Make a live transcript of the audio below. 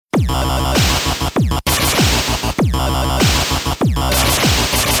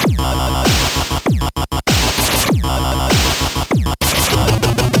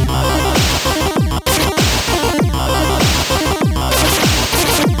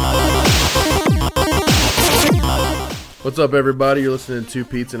What's up, everybody? You're listening to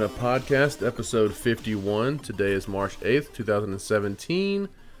Pete's in a Podcast, episode 51. Today is March 8th, 2017.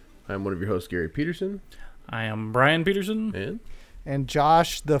 I'm one of your hosts, Gary Peterson. I am Brian Peterson. And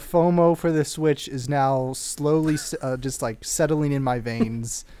Josh, the FOMO for the Switch is now slowly just like settling in my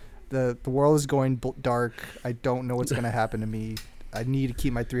veins. The world is going dark. I don't know what's going to happen to me. I need to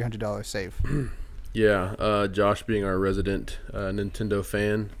keep my $300 safe. Yeah, Josh being our resident Nintendo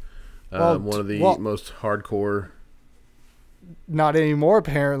fan. One of the most hardcore... Not anymore,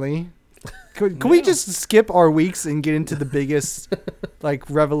 apparently. Can we just skip our weeks and get into the biggest like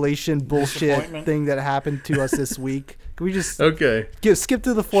revelation bullshit thing that happened to us this week? Can we just skip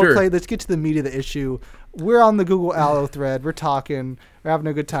to the foreplay? Sure. Let's get to the meat of the issue. We're on the Google Allo thread. We're talking. We're having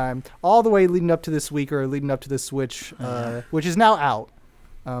a good time. All the way leading up to this week or leading up to the Switch, which is now out.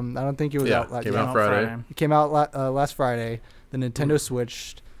 I don't think it was out last Came out Friday. It came out last Friday. The Nintendo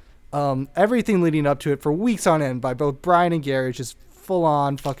Switch. Everything leading up to it for weeks on end by both Brian and Gary, just full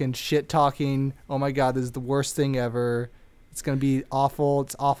on fucking shit talking. Oh my God, this is the worst thing ever. It's going to be awful.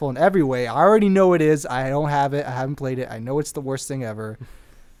 It's awful in every way. I already know it is. I don't have it. I haven't played it. I know it's the worst thing ever.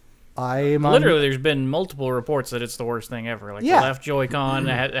 There's been multiple reports that it's the worst thing ever. Like the left Joy-Con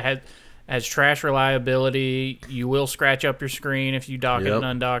has trash reliability. You will scratch up your screen if you dock it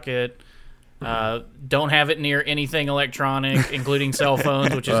and undock it. Don't have it near anything electronic, including cell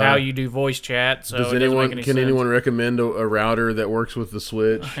phones, which is how you do voice chat. So can anyone recommend a router that works with the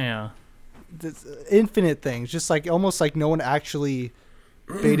Switch? Yeah, there's infinite things. Just like almost like no one actually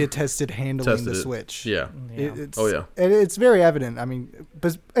beta tested handling the Switch. Yeah. It's very evident. I mean,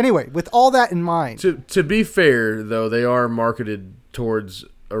 but anyway, with all that in mind, to be fair though, they are marketed towards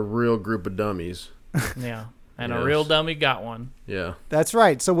a real group of dummies. Yeah. And a real dummy got one. Yeah. That's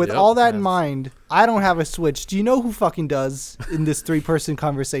right. So with all that in mind, I don't have a Switch. Do you know who fucking does in this three-person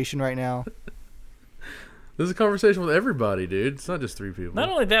conversation right now? This is a conversation with everybody, dude. It's not just three people. Not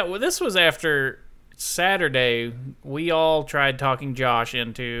only that, this was after Saturday. We all tried talking Josh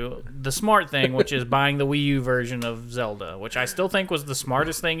into the smart thing, which is buying the Wii U version of Zelda, which I still think was the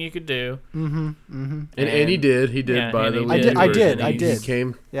smartest thing you could do. Mm-hmm. Mm-hmm. And he did. He did buy the Wii U version. I did. He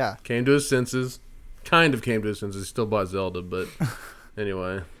came to his senses. Kind of came to his senses. He still bought Zelda, but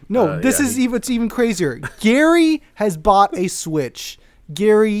anyway. No, it's even crazier. Gary has bought a Switch.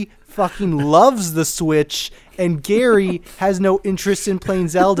 Gary fucking loves the Switch, and Gary has no interest in playing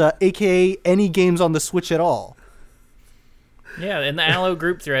Zelda, aka any games on the Switch at all. Yeah, in the Allo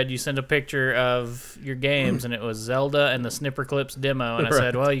group thread, you sent a picture of your games, and it was Zelda and the Snipper Clips demo, and I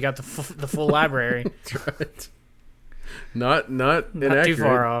said, well, you got the full library. That's right. Not inaccurate. Too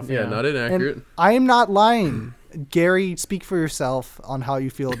far off. Yeah, not inaccurate. And I am not lying. Gary, speak for yourself on how you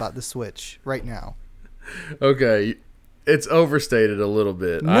feel about the Switch right now. Okay, it's overstated a little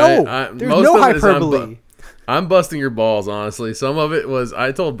bit. No, there's no hyperbole. I'm busting your balls, honestly. Some of it was,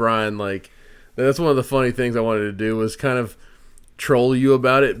 I told Brian, like, that's one of the funny things I wanted to do was kind of troll you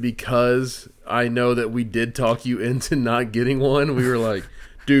about it because I know that we did talk you into not getting one. We were like,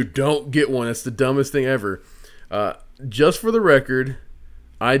 dude, don't get one. It's the dumbest thing ever. Just for the record,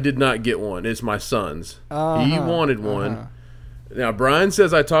 I did not get one. It's my son's. He wanted one. Now Brian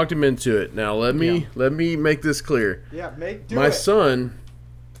says I talked him into it. Now let me make this clear. Yeah, my son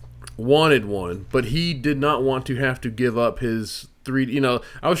wanted one, but he did not want to have to give up his 3D. You know,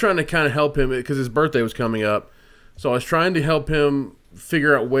 I was trying to kind of help him because his birthday was coming up, so I was trying to help him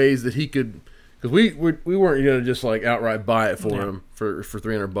figure out ways that he could. Because we weren't going to just like outright buy it for him for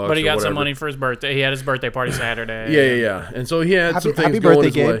 $300. But he got some money for his birthday. He had his birthday party Saturday. Yeah. And so he had some things happy going birthday,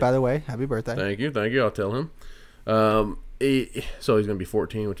 his way. Gabe, by the way. Happy birthday. Thank you. I'll tell him. So he's going to be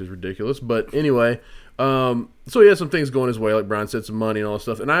 14, which is ridiculous. But anyway, so he had some things going his way, like Brian said, some money and all that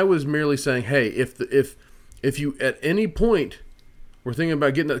stuff. And I was merely saying, hey, if you at any point were thinking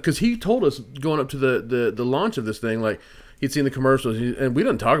about getting that, because he told us going up to the launch of this thing, like, he'd seen the commercials, and we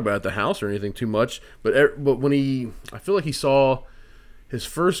didn't talk about it at the house or anything too much. But when I feel like he saw his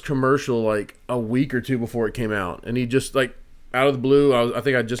first commercial like a week or two before it came out, and he just like out of the blue, I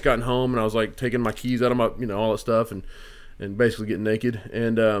think I'd just gotten home, and I was like taking my keys out of my, all that stuff, and basically getting naked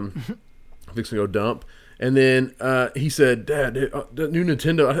and fixing to go dump. And then he said, "Dad, the new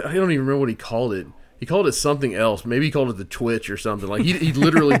Nintendo, I don't even remember what he called it. He called it something else. Maybe he called it the Twitch or something. Like he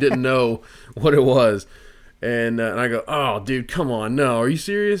literally didn't know what it was." And I go, "Oh, dude, come on, no, are you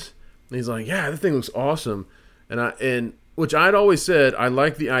serious?" And he's like, "Yeah, the thing looks awesome." And which I'd always said I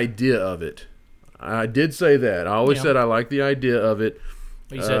like the idea of it. I did say that. I always said I like the idea of it.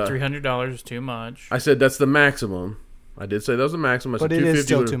 But you said $300 is too much. I said that's the maximum. I did say that was the maximum. But it is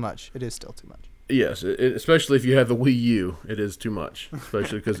still too much. It is still too much. Yes, especially if you have the Wii U, it is too much.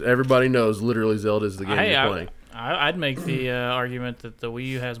 Especially because everybody knows literally Zelda is the game you're playing. I'd make the argument that the Wii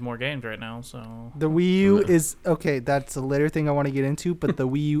U has more games right now. So the Wii U is okay. That's a later thing I want to get into, but the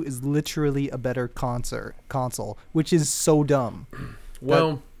Wii U is literally a better console, which is so dumb.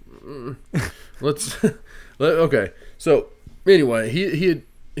 Well, let's okay. So anyway, he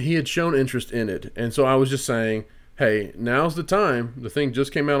had shown interest in it, and so I was just saying, hey, now's the time. The thing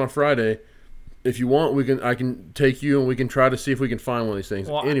just came out on Friday. If you want, I can take you and we can try to see if we can find one of these things.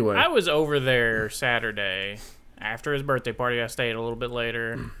 Well, anyway, I was over there Saturday after his birthday party. I stayed a little bit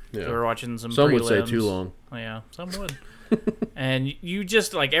later. Yeah. We were watching some Some prelims. would say too long. Yeah, some would. And you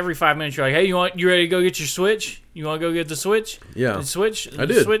just, like, every 5 minutes, you're like, hey, you ready to go get your Switch? You want to go get the Switch? Yeah. The Switch? I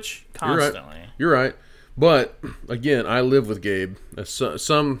did. Switch constantly. You're right. But, again, I live with Gabe.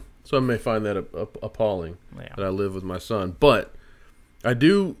 Some may find that appalling that I live with my son. But I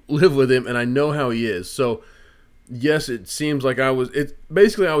do live with him, and I know how he is. So, yes, it seems like I was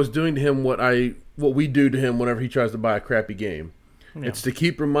doing to him what we do to him whenever he tries to buy a crappy game. Yeah. It's to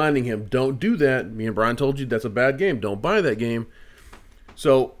keep reminding him, don't do that. Me and Brian told you that's a bad game. Don't buy that game.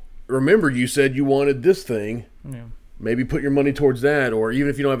 So, remember, you said you wanted this thing. Yeah. Maybe put your money towards that, or even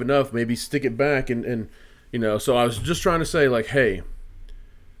if you don't have enough, maybe stick it back. And so I was just trying to say, like, hey,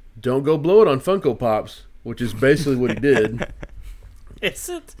 don't go blow it on Funko Pops, which is basically what he did. Is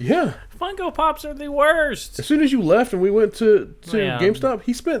it? Yeah. Funko Pops are the worst. As soon as you left and we went to GameStop,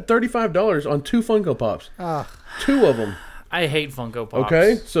 he spent $35 on 2 Funko Pops. 2 of them. I hate Funko Pops.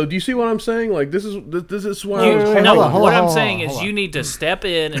 Okay, so do you see what I'm saying? Like, this is why I'm saying is you need to step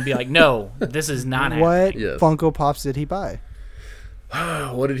in and be like, no, this is not happening. What Funko Pops did he buy?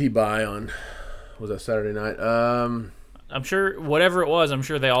 What did he buy on? Was that Saturday night? I'm sure whatever it was, I'm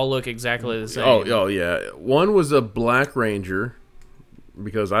sure they all look exactly the same. Oh yeah. One was a Black Ranger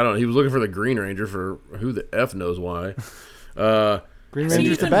because he was looking for the Green Ranger for who the F knows why. Green Has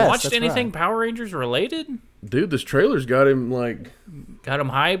Ranger's he the best. Watched That's anything right. Power Rangers related? Dude, this trailer's got him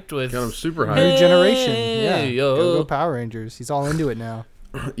hyped with. Got him super hyped. New generation. Yeah. Yo. Go Power Rangers. He's all into it now.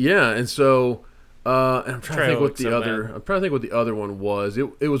 Yeah, and so and I'm trying to think what the other one was.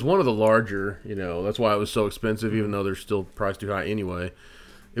 It was one of the larger, that's why it was so expensive, even though they're still priced too high anyway.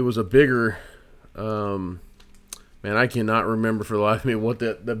 It was a bigger man, I cannot remember for the life of me what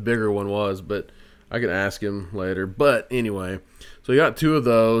that bigger one was, but I could ask him later. But anyway, so he got 2 of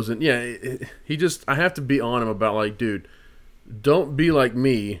those, and yeah, I have to be on him about, like, dude, don't be like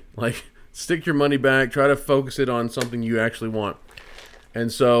me. Like, stick your money back, try to focus it on something you actually want.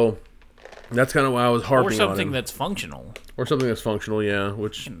 And so that's kind of why I was harping on him. Or something that's functional. Yeah,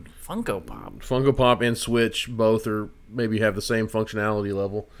 which Funko Pop. Funko Pop and Switch both maybe have the same functionality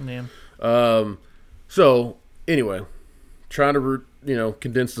level. Yeah. So anyway, trying to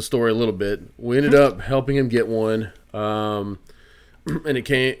condense the story a little bit. We ended up helping him get one, and it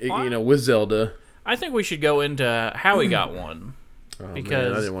came with Zelda. I think we should go into how he got one. Because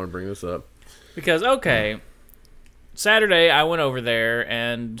man, I didn't want to bring this up. Because Saturday I went over there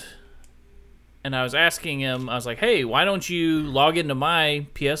and I was asking him. I was like, "Hey, why don't you log into my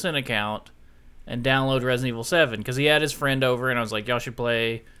PSN account and download Resident Evil 7?" Because he had his friend over, and I was like, "Y'all should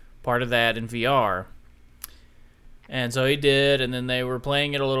play part of that in VR." And so he did, and then they were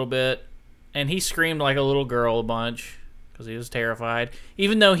playing it a little bit, and he screamed like a little girl a bunch because he was terrified,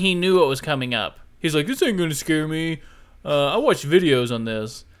 even though he knew what was coming up. He's like, "This ain't gonna scare me. I watched videos on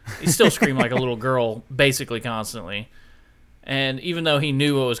this." He still screamed like a little girl, basically constantly, and even though he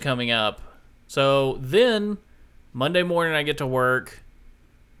knew what was coming up. So then, Monday morning I get to work.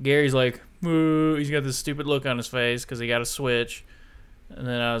 Gary's like, "Ooh," he's got this stupid look on his face because he got a Switch. And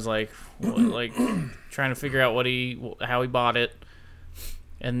then I was like, trying to figure out how he bought it.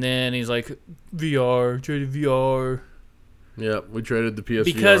 And then he's like, traded VR. Yeah, we traded the PSVR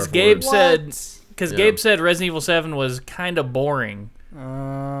because Gabe said Resident Evil 7 was kind of boring.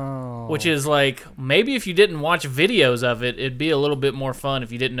 Oh. Which is like, maybe if you didn't watch videos of it, it'd be a little bit more fun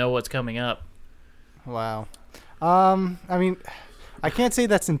if you didn't know what's coming up. Wow. I mean, I can't say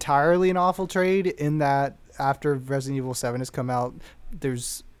that's entirely an awful trade in that after Resident Evil 7 has come out,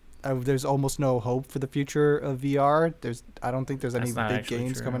 there's almost no hope for the future of VR. I don't think there's any big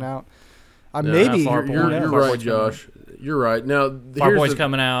games coming out. Maybe you're right, Josh. You're right. Now, Farpoint's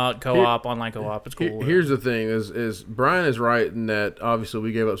coming out, co-op, online co-op. It's cool. Here's the thing: is Brian is right in that obviously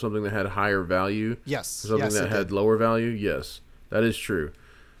we gave up something that had higher value. Yes. Something that had lower value. Yes, that is true.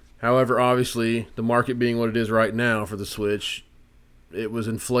 However, obviously, the market being what it is right now for the Switch, it was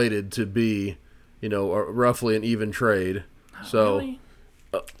inflated to be, roughly an even trade. So, really?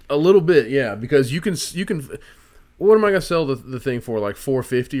 a little bit, yeah, because you can. What am I gonna sell the thing for? Like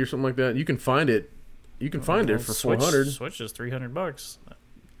 $450 or something like that? You can find it. You can find it for $400. Switch is $300.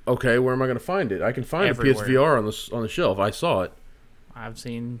 Okay, where am I going to find it? I can find Everywhere. a PSVR on the shelf. I saw it. I've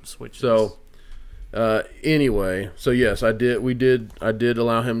seen Switches. So, anyway, so yes, I did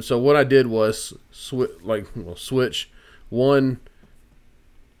allow him. So what I did was switch one.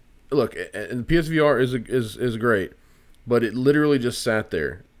 Look, and the PSVR is great, but it literally just sat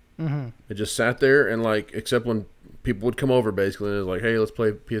there. Mm-hmm. It just sat there, and except when people would come over, basically, and it was like, hey, let's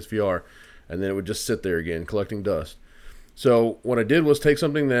play PSVR, and then it would just sit there again, collecting dust. So what I did was take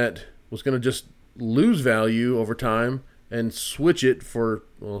something that was going to just lose value over time and switch it for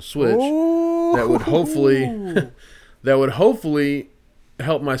Switch. Ooh. That would hopefully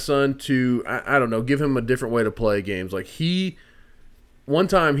help my son to I don't know, give him a different way to play games. Like one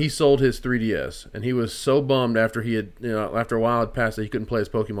time he sold his 3DS and he was so bummed after after a while had passed that he couldn't play his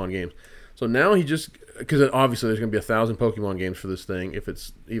Pokemon games. So now he just, because obviously there's going to be 1,000 Pokemon games for this thing if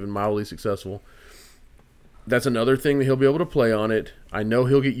it's even mildly successful. That's another thing that he'll be able to play on it. I know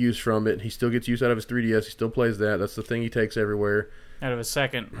he'll get use from it. He still gets use out of his 3DS. He still plays that. That's the thing he takes everywhere. Out of his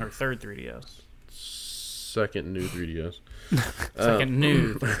second or third 3DS. Second new 3DS. Second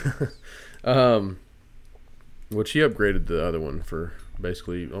new. Which he upgraded the other one for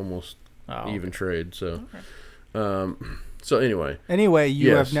basically almost even trade. So, so anyway. Anyway,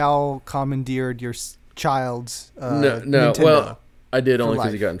 you have now commandeered your child's Nintendo. Well, I did only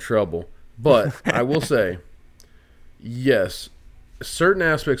because he got in trouble. But I will say, yes, certain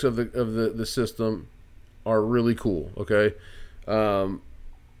aspects of the system are really cool. Okay,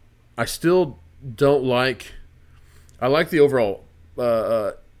 I still don't like. I like the overall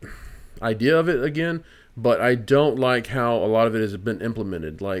idea of it again, but I don't like how a lot of it has been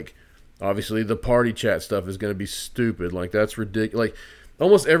implemented. Like, obviously, the party chat stuff is going to be stupid. Like, that's ridiculous. Like,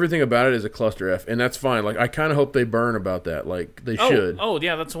 almost everything about it is a cluster F, and that's fine. Like, I kind of hope they burn about that. Like, they should. Oh,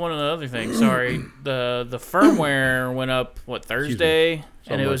 yeah, that's one of the other things. Sorry. The firmware went up, Thursday?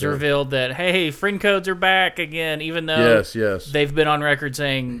 And it was revealed that, hey, friend codes are back again, even though yes. they've been on record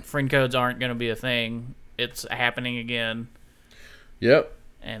saying friend codes aren't going to be a thing. It's happening again. Yep.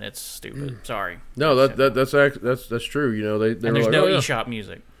 And it's stupid. Sorry. No, that's true. You know, they and there's no eShop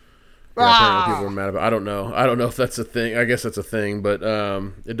music. Yeah, apparently people were mad about it. I don't know if that's a thing. I guess that's a thing, but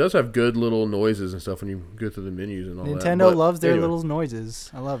it does have good little noises and stuff when you go through the menus and all that. Nintendo loves their little noises.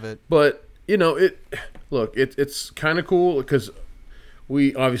 I love it. But it's kind of cool because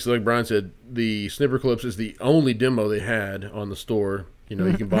we obviously, like Brian said, the Snipper Clips is the only demo they had on the store. You know,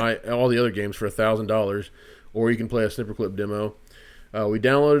 you can buy all the other games for $1,000, or you can play a Snipper Clip demo. We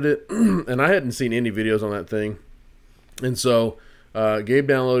downloaded it, and I hadn't seen any videos on that thing, and so. Gabe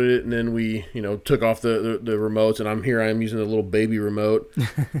downloaded it, and then we, took off the remotes, and I am using a little baby remote.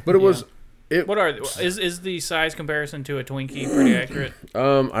 But it was. What is the size comparison to a Twinkie pretty accurate?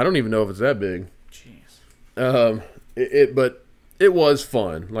 I don't even know if it's that big. Jeez. But it was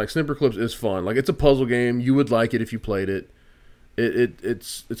fun. Like, Snipper Clips is fun. Like, it's a puzzle game. You would like it if you played it.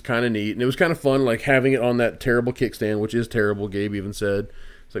 It's kind of neat, and it was kind of fun. Like, having it on that terrible kickstand, which is terrible. Gabe even said.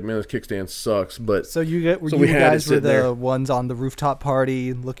 It's like, man, this kickstand sucks. But so you guys were the ones on the rooftop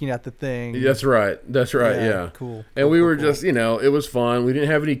party looking at the thing. That's right. Yeah. Cool. And we were just, it was fun. We didn't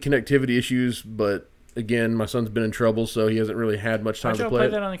have any connectivity issues, but again, my son's been in trouble, so he hasn't really had much time to play.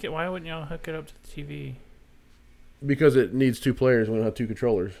 That on the Why wouldn't y'all hook it up to the TV? Because it needs 2 players. We don't have 2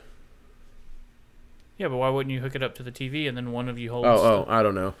 controllers. Yeah, but why wouldn't you hook it up to the TV and then one of you holds? I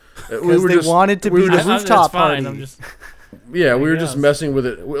don't know. Because they wanted to be the rooftop party. I'm just. Yeah, we were just messing with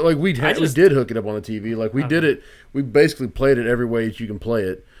it. Like, we did hook it up on the TV. Like, we did it. We basically played it every way that you can play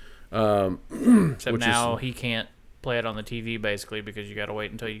it. Except now he can't play it on the TV, basically, because you got to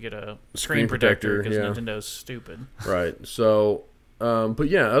wait until you get a screen protector because Nintendo's stupid. Right. So, but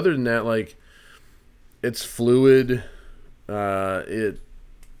yeah, other than that, like, it's fluid. I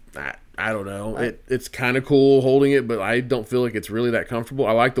don't know. It's kind of cool holding it, but I don't feel like it's really that comfortable.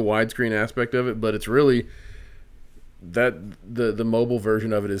 I like the widescreen aspect of it, but it's really... that the mobile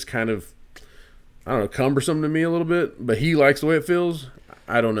version of it is kind of, I don't know, cumbersome to me a little bit, but he likes the way it feels.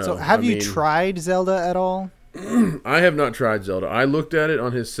 I don't know. So have you tried Zelda at all? I have not tried Zelda. I looked at it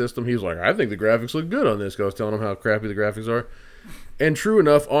on his system. He was like, I think the graphics look good on this. I was telling him how crappy the graphics are. And true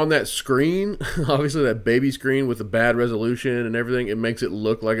enough, on that screen, obviously that baby screen with the bad resolution and everything, it makes it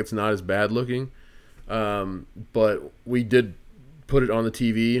look like it's not as bad looking. But we did put it on the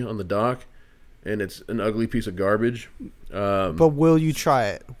TV, on the dock, and it's an ugly piece of garbage. But will you try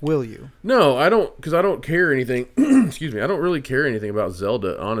it? Will you? No, I don't, because I don't care anything. Excuse me. I don't really care anything about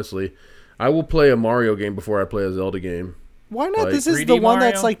Zelda, honestly. I will play a Mario game before I play a Zelda game. Why not? Like, this is 3D the one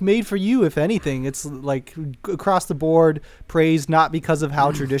Mario? that's like made for you. If anything, it's like across the board praised not because of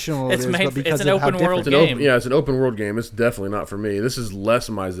how traditional It's it is, made but for- because it's an of how open world different. game. It's an open world game. It's definitely not for me. This is less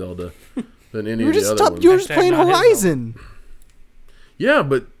my Zelda than any You were of the just other ones. you were just Hashtag playing not his Horizon. Yeah,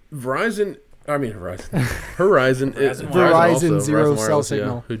 but Horizon. Horizon Verizon Verizon also, Zero Verizon cell Wireless,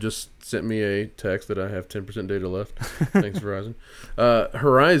 signal. who just sent me a text that I have 10% data left. Thanks, Verizon.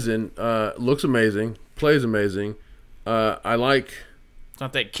 Horizon looks amazing, plays amazing. I like. It's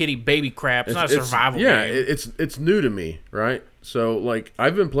not that kitty baby crap. It's not a survival game. Yeah, it's new to me, right? So like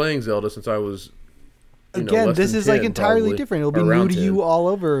I've been playing Zelda since I was. Again, less this than is like 10, entirely probably, different. It'll be or new around to 10. you all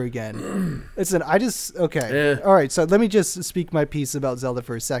over again. Okay. Eh. All right, so let me just speak my piece about Zelda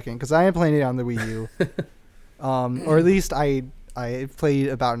for a second, because I am playing it on the Wii U. Or at least I played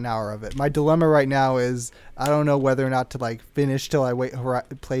about an hour of it. My dilemma right now is I don't know whether or not to like finish till I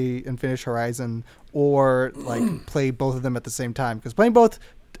play and finish Horizon, or like play both of them at the same time. Because playing both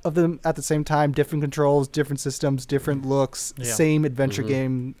of them at the same time, different controls, different systems, different looks, same adventure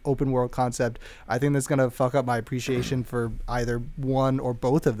game, open world concept, I think that's gonna fuck up my appreciation for either one or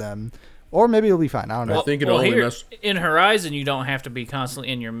both of them. Or maybe it'll be fine. I don't know. I think in Horizon, you don't have to be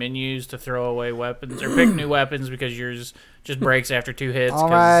constantly in your menus to throw away weapons or pick new weapons, because yours just breaks after 2 hits. all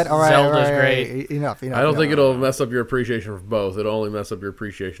right, Zelda's great. Enough. I don't think it'll mess up your appreciation for both. It'll only mess up your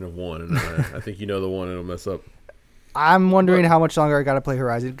appreciation of one, and I think you know the one it'll mess up. I'm wondering how much longer I got to play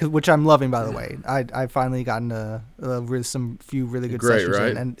Horizon, which I'm loving, by the way. I finally gotten some few really good sessions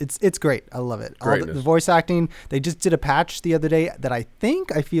right? in, and it's great. I love it. All the Greatness. voice acting. They just did a patch the other day that I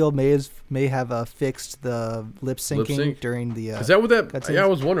feel may have fixed the lip syncing sync? during the. Is that what that? cutscenes. Yeah, I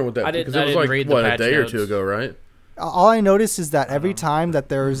was wondering what that. Because it was like read the what, a patch day or notes. two ago, right? All I noticed is that every time that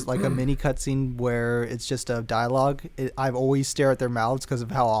there's like a mini cutscene where it's just a dialogue, I've always stare at their mouths because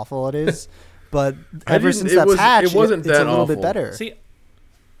of how awful it is. But ever since that patch, it's a little bit better. See,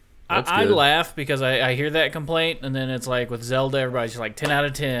 That's I good. laugh because I hear that complaint, and then it's like with Zelda, everybody's just like 10 out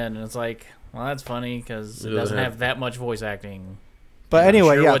of 10, and it's like, well, that's funny because it doesn't have that much voice acting. But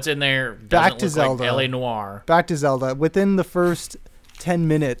anyway, sure yeah. what's in there Back to doesn't look Zelda. like L.A. Noire. Back to Zelda. Within the first 10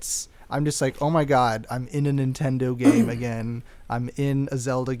 minutes, I'm just like, oh my god, I'm in a Nintendo game again. I'm in a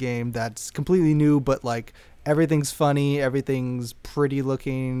Zelda game that's completely new, but like everything's funny, everything's pretty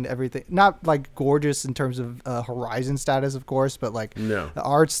looking, everything not like gorgeous in terms of Horizon status, of course, but like the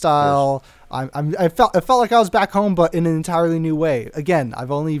art style. I felt like I was back home, but in an entirely new way. Again,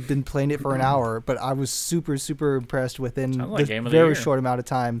 I've only been playing it for an hour, but I was super impressed within like this game of the very year. short amount of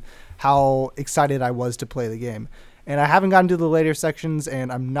time how excited I was to play the game. And I haven't gotten to the later sections,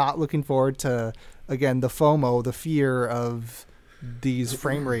 and I'm not looking forward to, again, the FOMO, the fear of these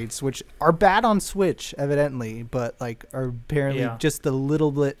frame rates, which are bad on Switch, evidently, but like are apparently just a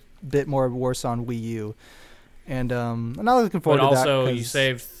little bit more worse on Wii U. And I'm not looking forward But to that. also, you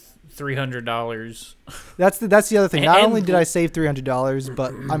saved $300. That's the other thing. And- Not and- only did I save $300,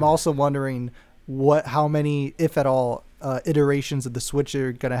 but I'm also wondering how many, if at all, iterations of the Switch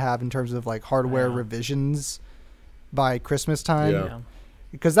are gonna have in terms of like hardware revisions by Christmas time. Yeah.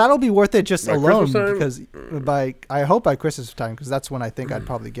 Because that'll be worth it just By alone. Christmas time? Because I hope by Christmas time, because that's when I think I'd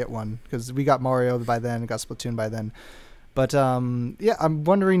probably get one. Because we got Mario by then, got Splatoon by then. But yeah, I'm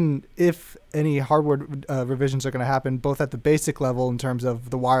wondering if any hardware revisions are going to happen, both at the basic level in terms of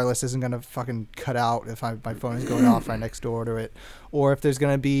the wireless isn't going to fucking cut out if my phone is going off right next door to it, or if there's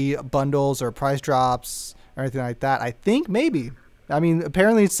going to be bundles or price drops or anything like that. I think maybe. I mean,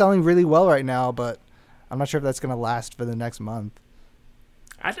 apparently it's selling really well right now, but I'm not sure if that's going to last for the next month.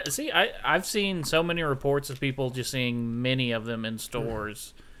 I've seen so many reports of people just seeing many of them in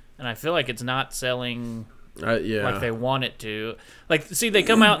stores, and I feel like it's not selling like they want it to. Like, see, they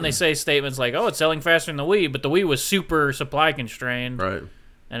come out and they say statements like, "Oh, it's selling faster than the Wii," but the Wii was super supply constrained, right?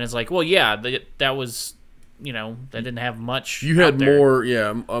 And it's like, well, yeah, that was, that didn't have much. You had out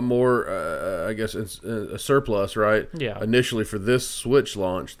there. more, I guess it's a surplus, right? Yeah. Initially for this Switch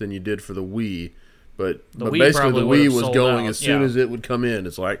launch than you did for the Wii. But Wii basically the probably Wii would've was sold going out, as soon as it would come in.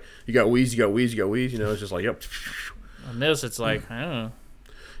 It's like, you got Wii's, it's just like, yep. On this, it's like, I don't know.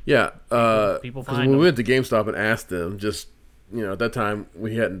 Yeah. People because find when we them. went to GameStop and asked them, just, at that time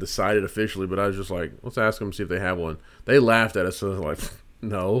we hadn't decided officially, but I was just like, let's ask them, see if they have one. They laughed at us, so I was like,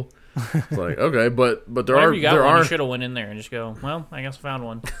 no. It's like, okay, but there Whenever are, you got there one, are, you should have went in there and just go, well, I guess I found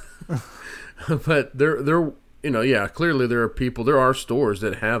one. but there, clearly there are stores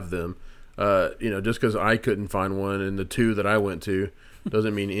that have them. Just because I couldn't find one in the two that I went to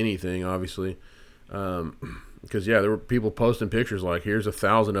doesn't mean anything, obviously. Because, there were people posting pictures like, here's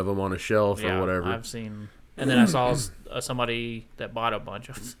 1,000 of them on a shelf or whatever. I've seen. And then I saw somebody that bought a bunch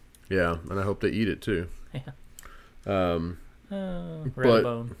of them. Yeah, and I hope they eat it too. Yeah. But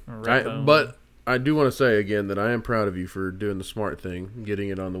I do want to say again that I am proud of you for doing the smart thing, getting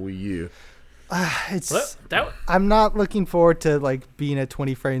it on the Wii U. I'm not looking forward to like being at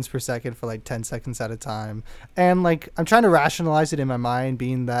 20 frames per second for like 10 seconds at a time, and like I'm trying to rationalize it in my mind,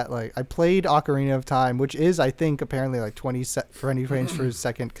 being that like I played Ocarina of Time, which is I think apparently like 20 frames per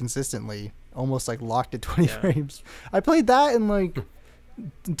second consistently, almost like locked at 20 frames. I played that in like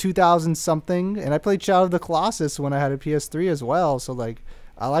 2000 something, and I played Shadow of the Colossus when I had a PS3 as well. So like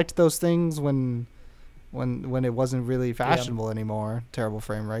I liked those things when it wasn't really fashionable anymore. Terrible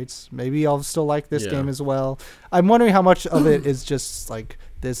frame rates. Maybe I'll still like this game as well. I'm wondering how much of it is just like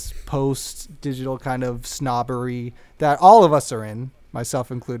this post-digital kind of snobbery that all of us are in,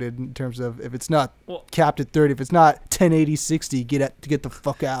 myself included, in terms of if it's not capped at 30, if it's not 1080 60, get the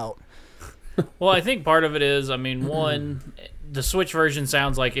fuck out. Well, I think part of it is, I mean, one, the Switch version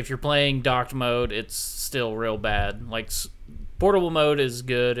sounds like if you're playing docked mode, it's still real bad. Like portable mode is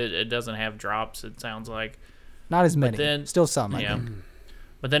good. It doesn't have drops, it sounds like. Not as many. Still some, I think.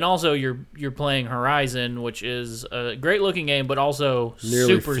 But then also you're playing Horizon, which is a great looking game, but also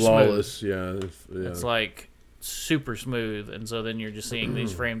nearly super flawless. Smooth. Yeah. It's like super smooth, and so then you're just seeing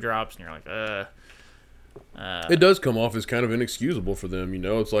these frame drops, and you're like, it does come off as kind of inexcusable for them,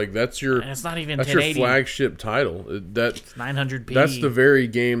 It's like that's your. And it's not even. That's 1080. your flagship title. It's 900p. That's the very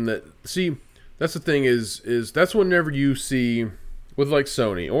game that. See, that's the thing is that's whenever you see with like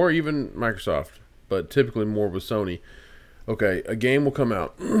Sony or even Microsoft, but typically more with Sony. Okay, a game will come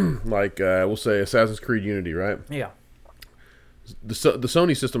out, like we'll say Assassin's Creed Unity, right? Yeah. The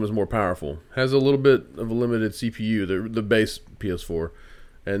Sony system is more powerful, has a little bit of a limited CPU, the base PS4,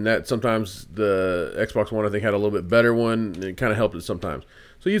 and that sometimes the Xbox One I think had a little bit better one. And it kind of helped it sometimes.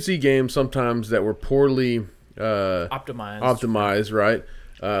 So you'd see games sometimes that were poorly optimized, right?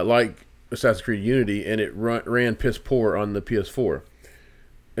 Like Assassin's Creed Unity, and it ran piss poor on the PS4.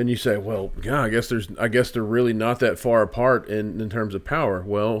 And you say, well, yeah, I guess they're really not that far apart in terms of power.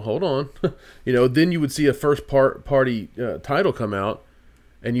 Well, hold on, Then you would see a first party title come out,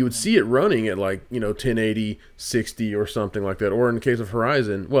 and you would see it running at like 1080 60 or something like that. Or in the case of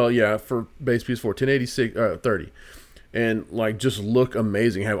Horizon, well, yeah, for base PS4, 1080 30, and like just look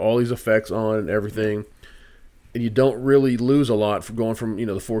amazing, have all these effects on and everything, and you don't really lose a lot for going from the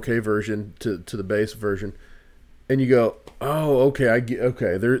 4K version to the base version. And you go, oh, okay,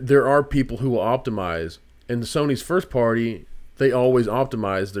 okay. There are people who will optimize, and the Sony's first party, they always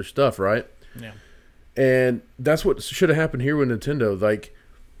optimize their stuff, right? Yeah. And that's what should have happened here with Nintendo. Like,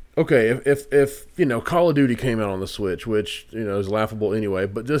 okay, if Call of Duty came out on the Switch, which is laughable anyway,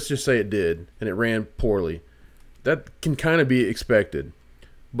 but let's just say it did, and it ran poorly, that can kind of be expected.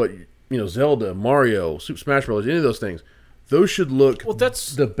 But Zelda, Mario, Super Smash Bros., any of those things. Those should look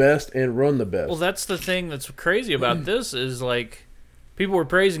the best and run the best. Well, that's the thing that's crazy about this is, like, people were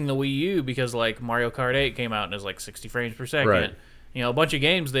praising the Wii U because, like, Mario Kart 8 came out and it was, like, 60 frames per second. Right. A bunch of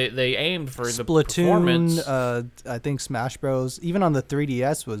games, they aimed for the performance. I think Smash Bros., even on the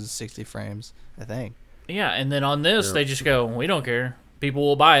 3DS, was 60 frames, I think. Yeah, and then on this, they just go, we don't care. People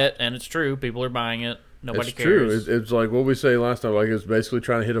will buy it, and it's true. People are buying it. Nobody cares. True. It's like what we say last time. Like it's basically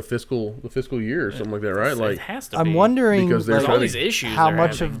trying to hit the fiscal year or something like that, right? Like it has to be. I'm wondering because there's all these issues. How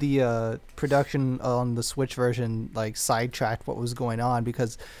much of the production on the Switch version like sidetracked what was going on,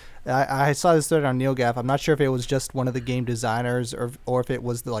 because I saw this thread on NeilGaf. I'm not sure if it was just one of the game designers or if it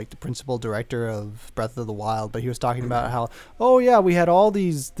was the principal director of Breath of the Wild, but he was talking about how, oh yeah, we had all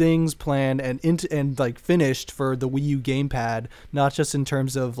these things planned and like finished for the Wii U gamepad, not just in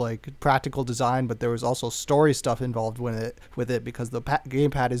terms of like practical design, but there was also story stuff involved with it because the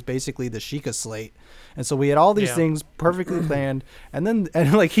gamepad is basically the Sheikah slate. And so we had all these things perfectly planned, and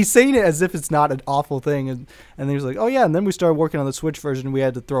like he's saying it as if it's not an awful thing, and then he was like, oh yeah, and then we started working on the Switch version. We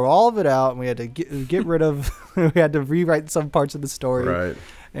had to throw all of it out, and we had to get rid of, we had to rewrite some parts of the story, right?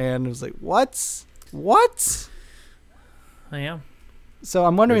 And it was like, what? Yeah. So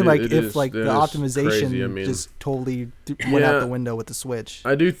I'm wondering, if the crazy. optimization just totally went out the window with the Switch.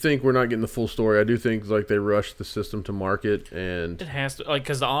 I do think we're not getting the full story. I do think like they rushed the system to market, and it has to, like,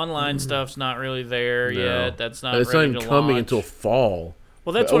 because the online stuff's not really there yet. That's not. It's ready not even to coming launch until fall.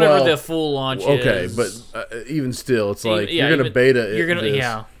 Well, that's whenever the full launch is. Okay, but even still, it's like you're going to beta it. You're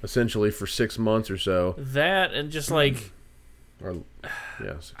gonna, essentially for 6 months or so. That and just like,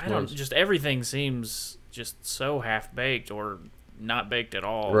 6 months. Just everything seems just so half baked or not baked at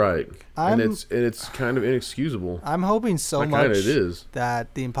all. Right. And it's kind of inexcusable. I'm hoping so much it is.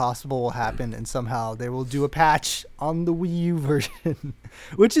 that the impossible will happen and somehow they will do a patch on the Wii U version,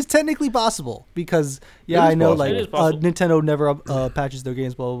 which is technically possible because, I know Nintendo never patches their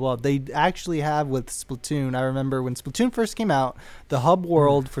games, blah, blah, blah. They actually have with Splatoon. I remember when Splatoon first came out, the hub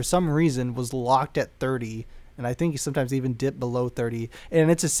world, for some reason, was locked at 30. And I think sometimes even dip below 30.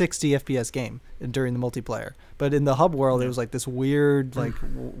 And it's a 60 FPS game during the multiplayer. But in the hub world, it was like this weird, like,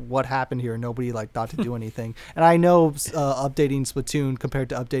 what happened here? Nobody, like, thought to do anything. And I know updating Splatoon compared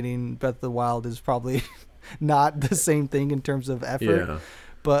to updating Breath of the Wild is probably not the same thing in terms of effort. Yeah.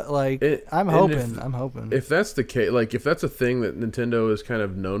 But, like, I'm hoping. If that's the case, like, if that's a thing that Nintendo is kind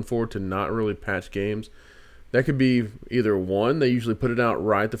of known for, to not really patch games, that could be either one, they usually put it out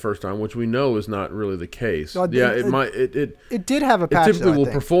right the first time, which we know is not really the case. It did have a patch. It typically will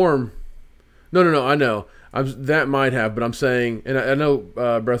perform. No, I know. That might have, but I'm saying, and I know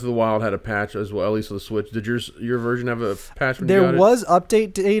Breath of the Wild had a patch as well, at least on the Switch. Did your version have a patch when you got it? There was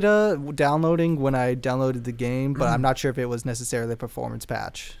update data downloading when I downloaded the game, but I'm not sure if it was necessarily a performance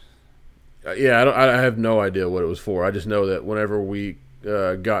patch. I have no idea what it was for. I just know that whenever we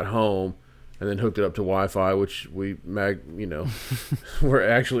got home and then hooked it up to Wi-Fi, which we were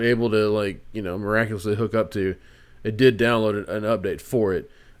actually able to miraculously hook up to. It did download an update for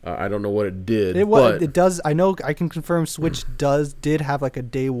it. I don't know what it did. It does. I know. I can confirm. Switch did have like a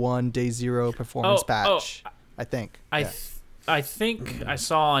day 1, day 0 performance patch. I think. I think I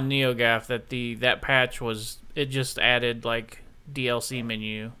saw on NeoGAF that that patch it just added like DLC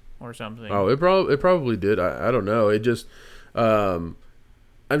menu or something. Oh, it probably did. I don't know. It just. I'm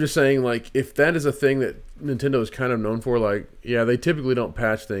just saying, like, if that is a thing that Nintendo is kind of known for, like, they typically don't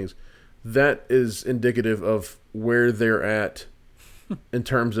patch things. That is indicative of where they're at in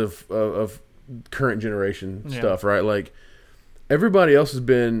terms of current generation stuff, right? Like, everybody else has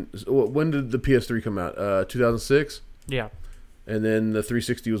been. When did the PS3 come out? 2006. Yeah. And then the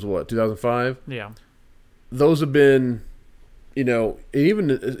 360 was what? 2005. Yeah. Those have been, even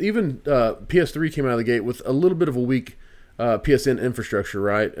PS3 came out of the gate with a little bit of a weak PSN infrastructure,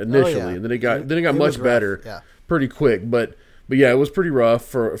 right? Initially, and then it got much better, pretty quick. But it was pretty rough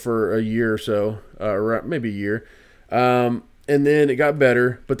for a year or so, maybe a year, and then it got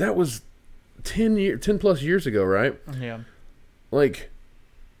better. But that was 10 plus years ago, right? Yeah. Like,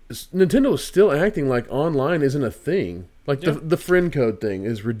 Nintendo is still acting like online isn't a thing. Like the friend code thing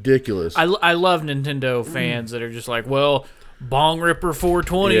is ridiculous. I love Nintendo fans that are just like, well, Bong Ripper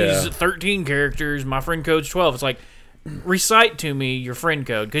 420 is 13 characters. My friend code's 12. It's like, recite to me your friend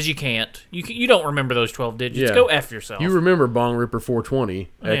code, because you can't. You don't remember those 12 digits. Yeah. Go F yourself. You remember Bong Ripper 420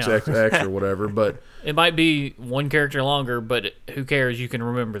 XXX or whatever, but it might be one character longer, but who cares? You can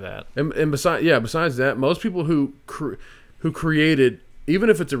remember that. And besides that, most people who created,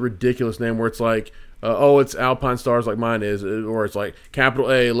 even if it's a ridiculous name where it's like, it's Alpine Stars like mine is, or it's like capital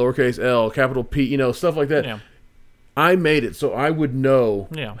A, lowercase L, capital P, stuff like that. Yeah. I made it, so I would know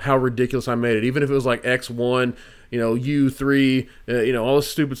how ridiculous I made it. Even if it was like X1, U3, all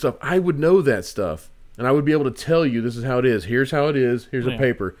this stupid stuff, I would know that stuff. And I would be able to tell you, this is how it is. Here's how it is. Here's a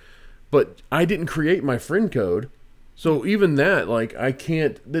paper. But I didn't create my friend code. So even that, like, I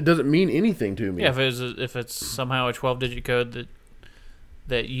can't, that doesn't mean anything to me. Yeah, if it's somehow a 12-digit code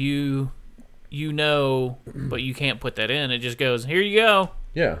that you know, but you can't put that in, it just goes, here you go.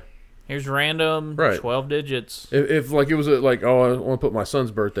 Yeah. Here's random 12 digits. If like it was I want to put my son's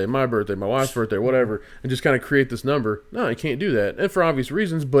birthday, my birthday, my wife's birthday, whatever, and just kind of create this number. No, I can't do that, and for obvious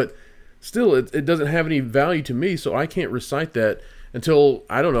reasons. But still, it doesn't have any value to me, so I can't recite that until,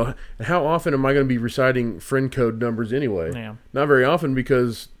 I don't know, how often am I going to be reciting friend code numbers anyway? Yeah. Not very often,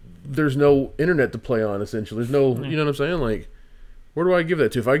 because there's no internet to play on. Essentially, there's no, you know what I'm saying? Like, where do I give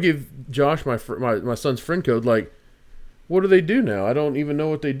that to? If I give Josh my son's friend code, like, what do they do now? I don't even know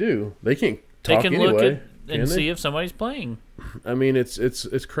what they do. They can't talk anyway. They can look and see if somebody's playing. I mean,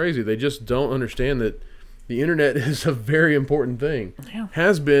 it's crazy. They just don't understand that the internet is a very important thing. Yeah.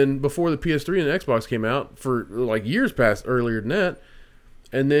 Has been before the PS3 and the Xbox came out, for like years past, earlier than that.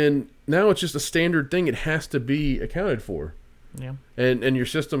 And then now it's just a standard thing. It has to be accounted for. Yeah. And your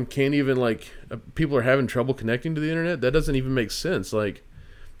system can't even, like, people are having trouble connecting to the internet. That doesn't even make sense. Like,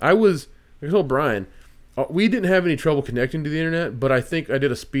 I told Brian, we didn't have any trouble connecting to the internet, but I think I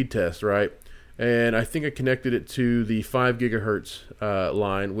did a speed test, right? And I think I connected it to the 5 gigahertz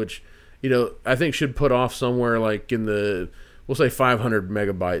line, which, I think should put off somewhere like in the, we'll say 500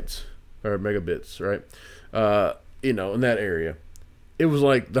 megabytes or megabits, right? In that area. It was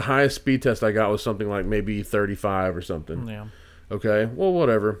like the highest speed test I got was something like maybe 35 or something. Yeah. Okay, well,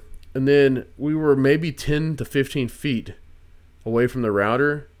 whatever. And then we were maybe 10 to 15 feet away from the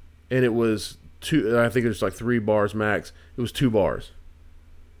router, and it was 2. I think it was like 3 bars max. It was 2 bars.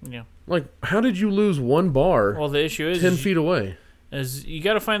 Yeah. Like, how did you lose 1 bar? Well, the issue is 10 feet away. Is you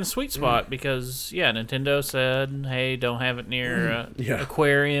got to find the sweet spot because Nintendo said, hey, don't have it near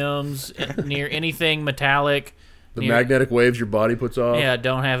aquariums, near anything metallic. The magnetic waves your body puts off. Yeah,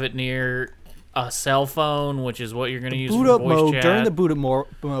 don't have it near a cell phone, which is what you're going to use boot for up voice mode. chat. During the boot up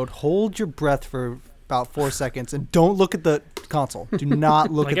mode, hold your breath for about 4 seconds and don't look at the console. Do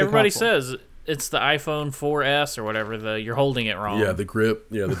not look at the console. Like everybody says, it's the iPhone 4S or whatever. You're holding it wrong. Yeah, the grip.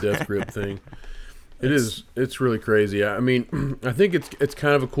 Yeah, the death grip thing. It's really crazy. I mean, I think it's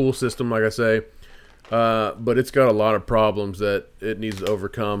kind of a cool system, like I say, but it's got a lot of problems that it needs to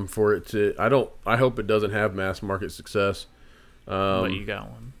overcome for it to. I hope it doesn't have mass market success. But you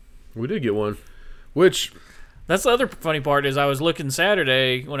got one. We did get one, which that's the other funny part is I was looking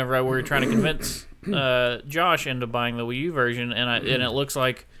Saturday whenever we were trying to convince Josh into buying the Wii U version, and it looks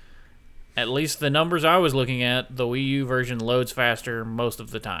like at least the numbers I was looking at, the Wii U version loads faster most of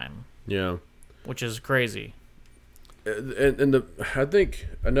the time. Yeah. Which is crazy. And I think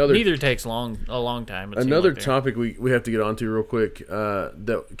neither takes a long time. Another topic we have to get onto real quick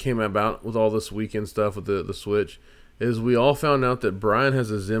that came about with all this weekend stuff with the Switch is we all found out that Brian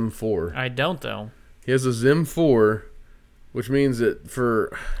has a Zim 4. I don't though. He has a Zim 4, which means that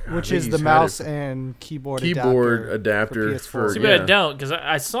which is the mouse and keyboard adapter for See, but I don't because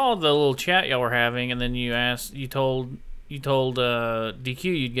I saw the little chat y'all were having, and then you told DQ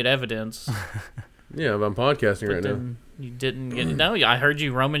you'd get evidence. Yeah, I'm podcasting right now. You didn't get no. I heard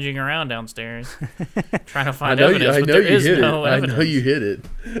you rummaging around downstairs trying to find evidence. I know you hit it.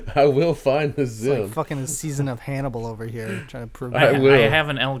 I will find the Zim. It's like fucking a season of Hannibal over here trying to prove. I have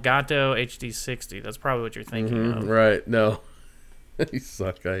an Elgato HD60. That's probably what you're thinking of. Right? No, you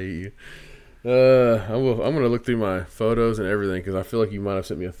suck. I hate you. I'm gonna look through my photos and everything because I feel like you might have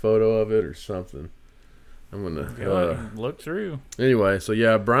sent me a photo of it or something. I'm gonna look through. Anyway, so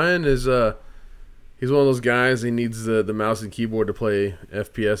yeah, Brian is he's one of those guys. He needs the mouse and keyboard to play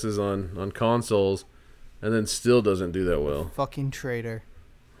FPSs on consoles, and then still doesn't do that well. Fucking traitor.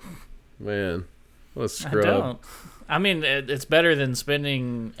 Man, what a scrub. I don't. I mean, it's better than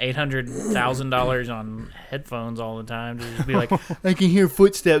spending $800,000 on headphones all the time to just be like, I can hear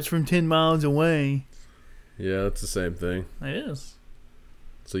footsteps from 10 miles away. Yeah, that's the same thing. It is.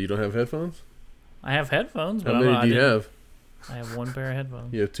 So you don't have headphones? I have headphones, but how many do you have? I have 1 pair of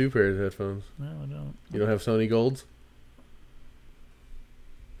headphones. You have 2 pairs of headphones. No, I don't. You don't have Sony Golds?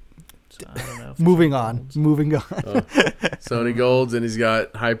 So I don't know. Moving on. Sony Golds, and he's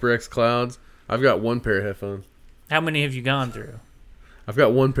got HyperX Clouds. I've got 1 pair of headphones. How many have you gone through? I've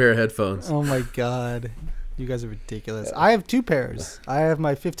got 1 pair of headphones. Oh my god. You guys are ridiculous. I have 2 pairs. I have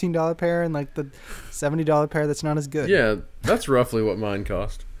my $15 pair and like the $70 pair that's not as good. Yeah, that's roughly what mine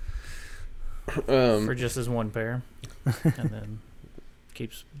cost. For just as 1 pair. And then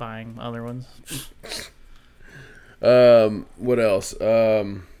keeps buying other ones. What else?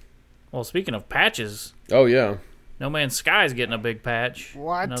 Well, speaking of patches. Oh, yeah. No Man's Sky is getting a big patch.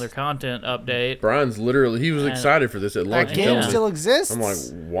 What? Another content update. Brian's he was excited for this at launch. That game still exists? I'm like,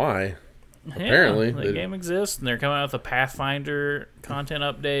 why? Yeah, Apparently. The game exists, and they're coming out with a Pathfinder content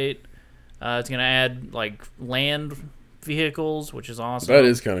update. It's going to add, like, land vehicles, which is awesome. That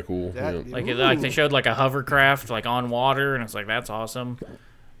is kind of cool. Like they showed, like, a hovercraft, like, on water, and it's like, that's awesome.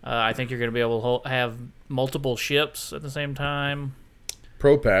 I think you're going to be able to have multiple ships at the same time.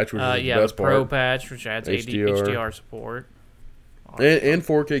 Pro patch, which is the best part. Pro patch, which adds HDR support. And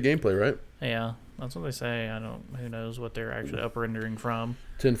 4K gameplay, right? Yeah, that's what they say. Who knows what they're actually up-rendering from.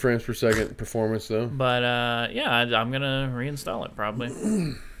 10 frames per second performance, though. But, I'm going to reinstall it, probably.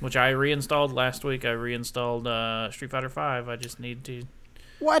 Which I reinstalled last week. I reinstalled Street Fighter V. I just need to...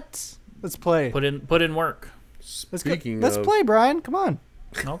 What? Let's play. Put in work. Let's play, Brian. Come on.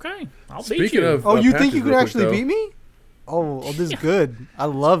 Okay. I'll beat you. Of, you think you could actually beat me? Oh, this is good. I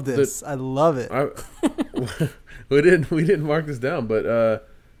love this. I love it. We didn't mark this down, but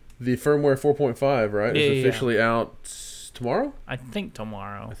the firmware 4.5, right, is officially out tomorrow? I think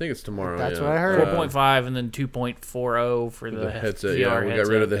tomorrow. I think it's tomorrow. That's what I heard. 4.5 and then 2.40 for the headset. VR Yeah, we got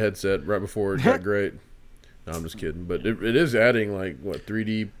rid of the headset right before it got great. No, I'm just kidding. But it is adding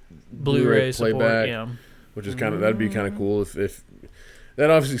 3D Blu-ray playback, support, which is that'd be kind of cool if that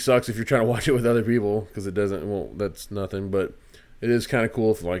obviously sucks if you're trying to watch it with other people because it doesn't. Well, that's nothing. But it is kind of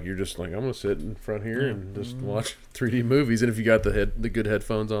cool if you're just I'm gonna sit in front here and just watch 3D movies. And if you got the good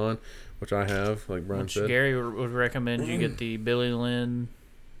headphones on, which I have, like Brian said, Gary would recommend you get the Billy Lynn.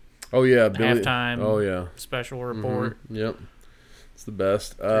 Oh yeah, halftime. Oh yeah, special report. Yep, it's the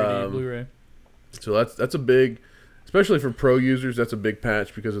best. 3D Blu-ray. So that's a big especially for pro users, that's a big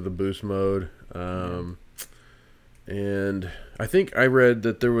patch because of the boost mode. And I think I read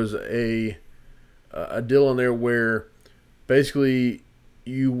that there was a deal on there where basically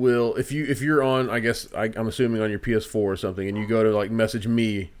you will, if you're on, I guess I'm assuming on your PS4 or something, and you go to like message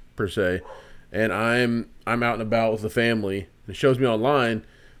me per se, and I'm out and about with the family, and it shows me online,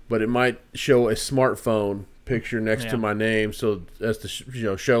 but it might show a smartphone picture next to my name, so as to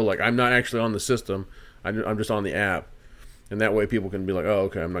show like I'm not actually on the system, I'm just on the app. And that way people can be like, oh,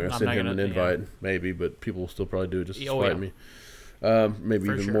 okay, I'm not going to send him an invite, maybe, but people will still probably do it just to spite me. Maybe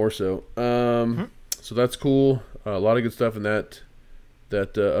for even more so. So that's cool. A lot of good stuff in that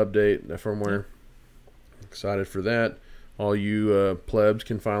update, that firmware. Excited for that. All you plebs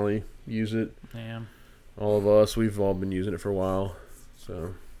can finally use it. Yeah. All of us, we've all been using it for a while.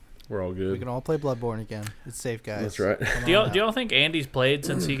 So we're all good. We can all play Bloodborne again. It's safe, guys. That's right. Do y'all think Andy's played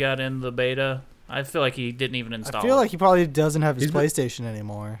since he got in the beta? I feel like he didn't even install it. I feel like he probably doesn't have his PlayStation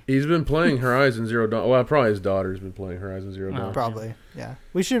anymore. He's been playing Horizon Zero Dawn. Well, probably his daughter's been playing Horizon Zero Dawn. Probably, yeah.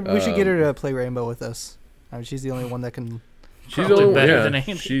 We should get her to play Rainbow with us. I mean, she's the only one that can. She's the only better than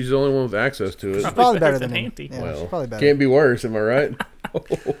Andy. She's the only one with access to it. She's probably better than Andy. Yeah, well, she's probably better. Can't be worse, am I right?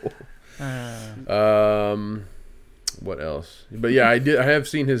 What else? But yeah, I have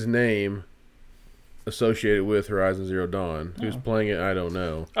seen his name associated with Horizon Zero Dawn. Who's playing it, I don't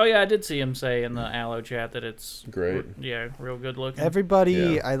know. Oh yeah, I did see him say in the Allo chat that it's great. Yeah, real good looking.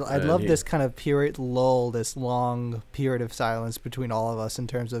 Everybody, I love this kind of lull, this long period of silence between all of us in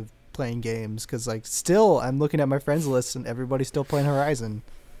terms of playing games, because like still I'm looking at my friends list and everybody's still playing Horizon.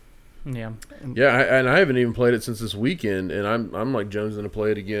 Yeah. And I haven't even played it since this weekend, and I'm like jonesing to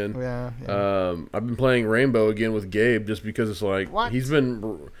play it again. Yeah. I've been playing Rainbow again with Gabe just because it's like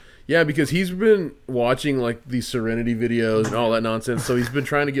because he's been watching like these Serenity videos and all that nonsense. So he's been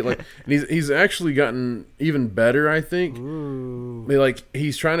trying to get like, and he's actually gotten even better, I think. Ooh. I mean, like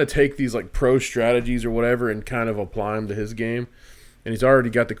he's trying to take these like pro strategies or whatever and kind of apply them to his game. And he's already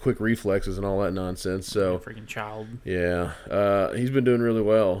got the quick reflexes and all that nonsense. So freaking child. Yeah, he's been doing really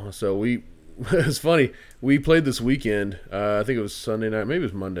well. So it's funny. We played this weekend. I think it was Sunday night. Maybe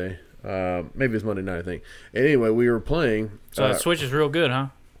it was Monday. Maybe it was Monday night, I think. And anyway, we were playing. So that Switch is real good, huh?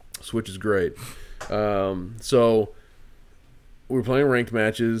 Switch is great. So we were playing ranked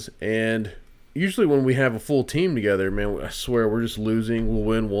matches, and usually when we have a full team together, man, I swear we're just losing. We'll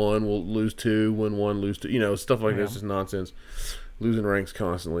win one, we'll lose two, win one, lose two. Stuff like this is nonsense. Losing ranks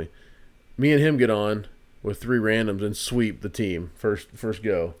constantly. Me and him get on with 3 randoms and sweep the team first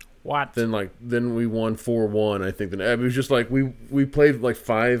go. What? Then we won 4-1. I think it was just like we played like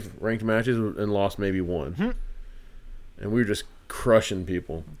 5 ranked matches and lost maybe 1, and we were just crushing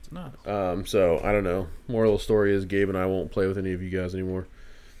people. It's nuts. So I don't know. Moral of the story is Gabe and I won't play with any of you guys anymore.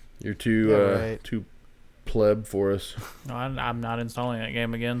 You're too pleb for us. No, I'm not installing that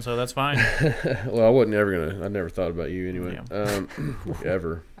game again, so that's fine. Well, I wasn't ever gonna. I never thought about you anyway. Yeah.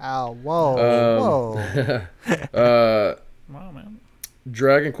 Ever. Ow! Whoa! Wow, man.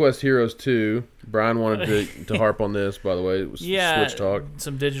 Dragon Quest Heroes 2. Brian wanted to harp on this. By the way, it was Switch talk.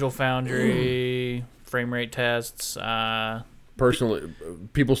 Some Digital Foundry frame rate tests. Personally,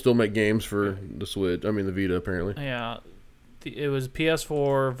 people still make games for the Switch. I mean, the Vita, apparently. Yeah. It was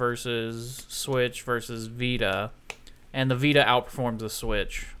PS4 versus Switch versus Vita, and the Vita outperformed the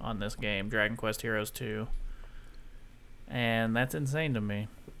Switch on this game, Dragon Quest Heroes 2. And that's insane to me.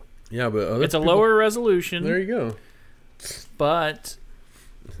 Yeah, but it's a lower resolution. There you go. But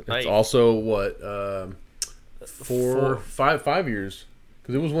it's also what 5 years,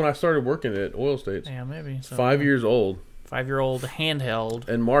 because it was when I started working at Oil States. Yeah, maybe so. 5 years old. 5-year-old handheld.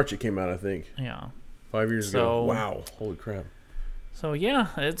 In March it came out, I think. Yeah. 5 years ago. Wow. Holy crap. So, yeah,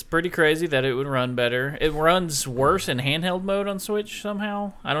 it's pretty crazy that it would run better. It runs worse in handheld mode on Switch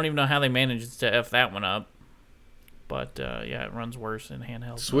somehow. I don't even know how they managed to F that one up. But, yeah, it runs worse in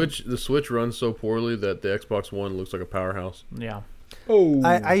handheld mode. The Switch runs so poorly that the Xbox One looks like a powerhouse. Yeah. Oh.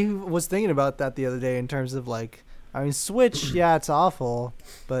 I was thinking about that the other day in terms of, like, I mean, Switch, yeah, it's awful.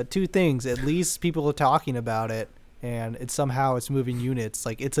 But 2 things. At least people are talking about it. And it's moving units.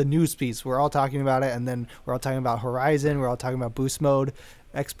 Like, it's a news piece. We're all talking about it, and then we're all talking about Horizon. We're all talking about boost mode.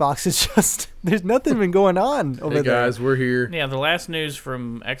 Xbox is just, there's nothing been going on over there. Hey guys, we're here. Yeah, the last news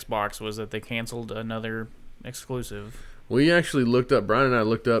from Xbox was that they canceled another exclusive. We actually looked up, Brian and I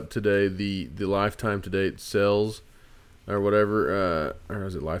looked up today the lifetime to date sales or whatever, or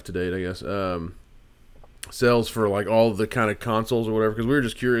is it life to date, I guess, sales for like all the kind of consoles or whatever, because we were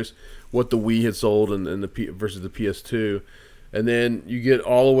just curious what the Wii had sold and versus the PS2. And then you get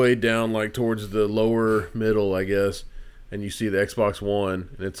all the way down like towards the lower middle, I guess, and you see the Xbox One,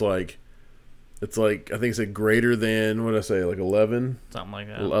 and it's like It's like, I think it said greater than, what did I say, like 11? Something like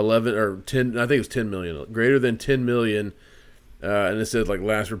that. 11 or 10, I think it was 10 million. Greater than 10 million. And it said like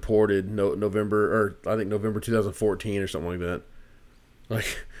last reported November, or I think November 2014 or something like that.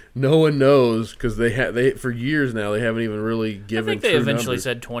 Like, no one knows, because they for years now, they haven't even really given. I think they eventually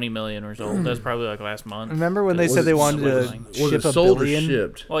said 20 million or so. That's probably like last month. Remember when they said they wanted to ship a billion?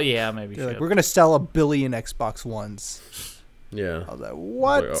 Shipped? Well, yeah, maybe shipped. Like, we're going to sell 1 billion Xbox Ones. Yeah. I was like,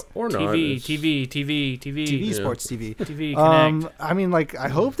 what? Like, or not. TV, sports TV. TV Connect. I mean, like, I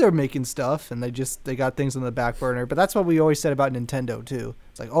hope they're making stuff and they got things on the back burner. But that's what we always said about Nintendo, too.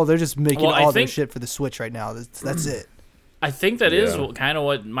 It's like, oh, they're just making all their shit for the Switch right now. That's it. I think that is kind of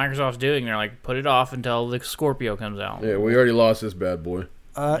what Microsoft's doing. They're like, put it off until the Scorpio comes out. Yeah, we already lost this bad boy.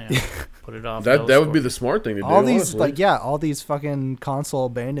 Put it off. That would be the smart thing to do. All these all these fucking console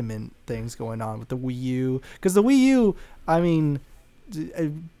abandonment things going on with the Wii U, because the Wii U, I mean,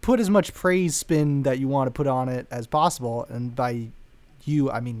 put as much praise spin that you want to put on it as possible, and by you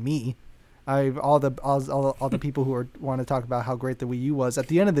I mean me. All the people who want to talk about how great the Wii U was. At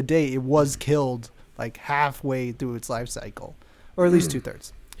the end of the day, it was killed like halfway through its life cycle, or at least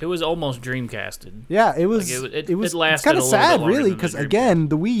 2/3. It was almost Dreamcasted. Yeah, it was. Like it was. It's kind of sad, really, because again,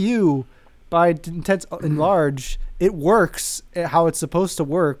 the Wii U, by intents and large, it works how it's supposed to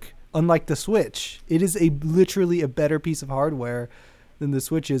work. Unlike the Switch, it is literally a better piece of hardware than the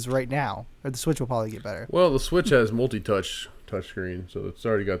Switch is right now. Or the Switch will probably get better. Well, the Switch has multi-touch touchscreen, so it's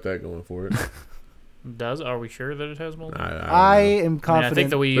already got that going for it. Are we sure that it has multiple? I am confident. I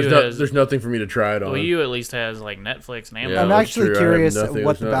think the Wii U there's nothing for me to try it on. The Wii U at least has like Netflix and Amazon. Yeah, I'm actually curious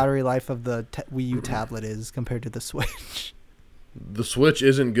what the battery life of the Wii U tablet is compared to the Switch. The Switch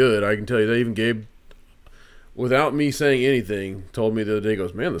isn't good. I can tell you. They even gave, without me saying anything, told me the other day,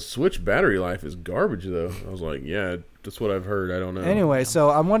 goes, man, the Switch battery life is garbage, though. I was like, yeah, that's what I've heard. I don't know. Anyway, so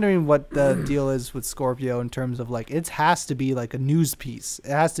I'm wondering what the deal is with Scorpio in terms of, like, it has to be like a news piece.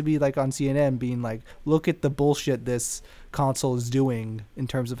 It has to be like on CNN being like, look at the bullshit this console is doing in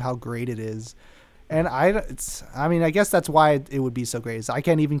terms of how great it is. And I guess that's why it would be so great. Is I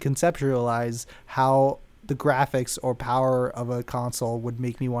can't even conceptualize how the graphics or power of a console would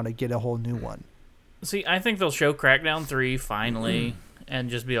make me want to get a whole new one. See, I think they'll show Crackdown 3 finally and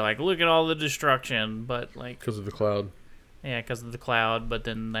just be like, look at all the destruction, but like... Because of the cloud. Yeah, because of the cloud, but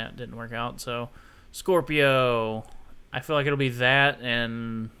then that didn't work out. So, Scorpio, I feel like it'll be that,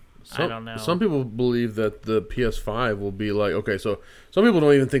 and I don't know. Some people believe that the PS5 will be like... Okay, so some people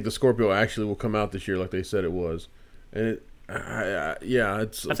don't even think the Scorpio actually will come out this year like they said it was. And I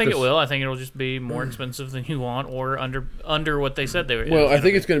think it will. I think it'll just be more expensive than you want, or under what they said they were. Well, I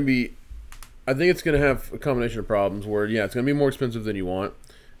think it's going to be... I think it's going to have a combination of problems where, it's going to be more expensive than you want,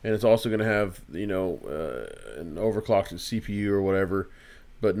 and it's also going to have, an overclocked CPU or whatever,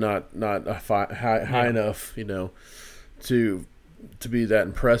 but not high enough, to be that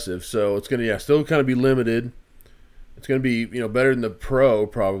impressive. So it's going to still kind of be limited. It's going to be better than the Pro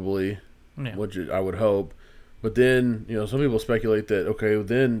probably, which I would hope. But then some people speculate that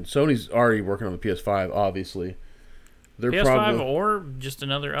then Sony's already working on the PS5, obviously. They're PS5 or just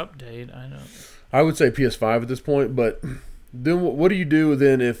another update. I would say PS5 at this point, but then what do you do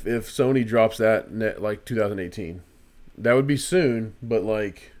then if Sony drops that like 2018? That would be soon, but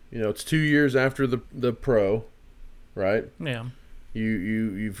it's 2 years after the Pro, right? Yeah.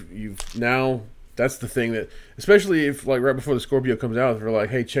 You've now, that's the thing that, especially if like right before the Scorpio comes out, they're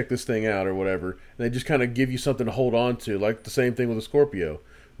like, hey, check this thing out or whatever, and they just kind of give you something to hold on to, like the same thing with the Scorpio,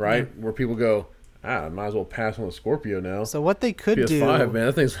 right? Yeah. Where people go, I might as well pass on the Scorpio now. So what they could PS5, man,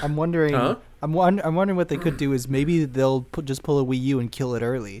 that thing's... I'm wondering. Huh? I'm wondering what they could do is maybe they'll just pull a Wii U and kill it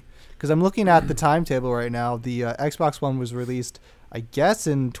early. Because I'm looking at the timetable right now. The Xbox One was released, I guess,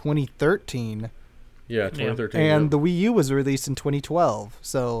 in 2013. Yeah, 2013. And the Wii U was released in 2012.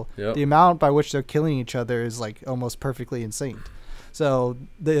 So the amount by which they're killing each other is like almost perfectly in sync. So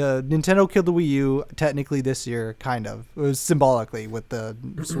the Nintendo killed the Wii U technically this year, kind of. It was symbolically with the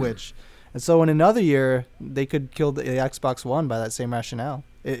Switch. And so in another year, they could kill the Xbox One by that same rationale.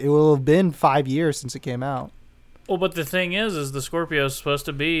 It will have been 5 years since it came out. Well, but the thing is the Scorpio is supposed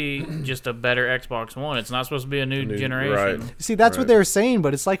to be just a better Xbox One. It's not supposed to be a new generation. Right. See, that's what they were saying,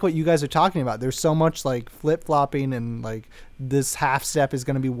 but it's like what you guys are talking about. There's so much like flip-flopping and like this half step is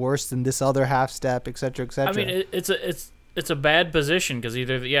going to be worse than this other half step, et cetera, et cetera. I mean, it's a bad position because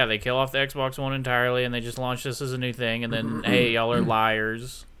either they kill off the Xbox One entirely and they just launch this as a new thing, and then hey, y'all are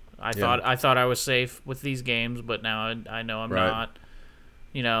liars. I thought I was safe with these games, but now I know I'm not.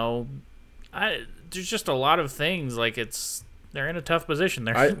 There's just a lot of things. Like they're in a tough position.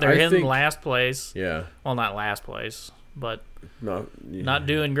 They're in last place. Yeah. Well, not last place, but not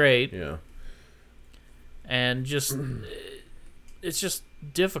doing great. Yeah. and just it's just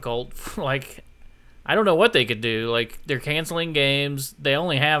difficult. Like, I don't know what they could do. Like, they're canceling games. They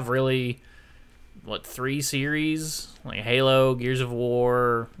only have really 3 series, like Halo, Gears of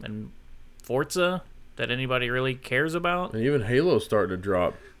War, and Forza that anybody really cares about. And even Halo's starting to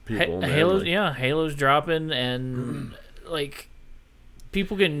drop people. Halo's dropping, and like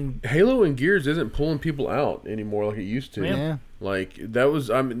people can. Halo and Gears isn't pulling people out anymore like it used to. Yeah. Like that was,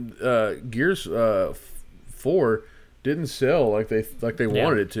 Gears 4 didn't sell like they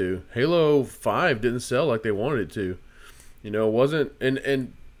wanted it to. Halo 5 didn't sell like they wanted it to. You know, it wasn't,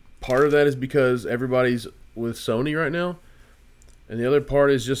 and part of that is because everybody's with Sony right now, and the other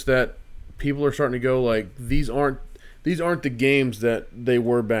part is just that people are starting to go like these aren't the games that they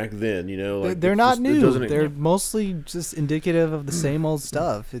were back then. You know, like they're not new. They're mostly just indicative of the same old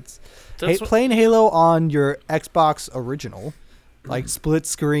stuff. It's playing Halo on your Xbox original, like split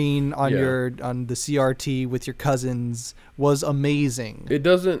screen on on the CRT with your cousins, was amazing. It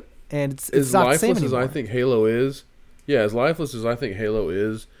doesn't, and it's as not the same lifeless as anymore. I think Halo is. Yeah, as lifeless as I think Halo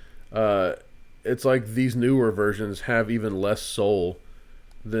is, it's like these newer versions have even less soul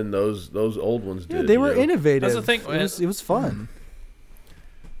than those old ones did. Yeah, they were innovative. That's the thing. It was fun.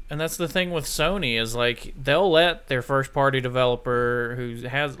 And that's the thing with Sony is like they'll let their first party developer who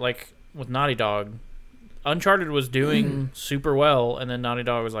has like with Naughty Dog, Uncharted was doing super well, and then Naughty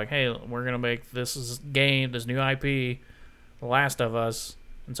Dog was like, "Hey, we're gonna make this new IP, The Last of Us."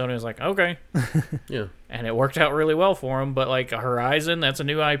 And Sony was like, okay. Yeah. And it worked out really well for them. But, like, Horizon, that's a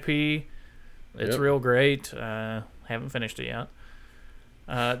new IP. It's real great. Haven't finished it yet.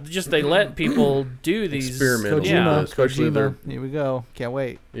 They let people do these. Experiment. Kojima. Here we go. Can't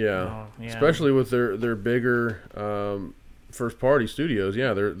wait. Yeah. Especially with their bigger first-party studios.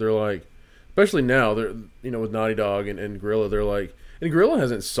 Yeah, they're like, especially now, they're with Naughty Dog and Guerrilla, they're like, and Guerrilla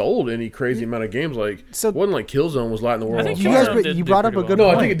hasn't sold any crazy amount of games. Like, it wasn't like Killzone was lighting the world on fire. You brought up a good point.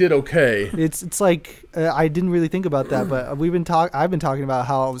 No, I think it did okay. It's like I didn't really think about that, but I've been talking about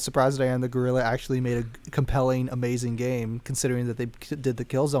how surprised I am that Guerrilla actually made a compelling, amazing game, considering that they did the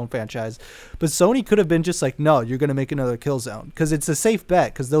Killzone franchise. But Sony could have been just like, no, you're going to make another Killzone, because it's a safe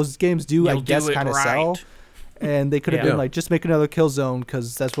bet, because those games I guess kind of sell. And they could have been like, just make another Killzone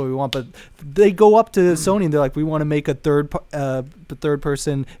because that's what we want. But they go up to Sony and they're like, we want to make a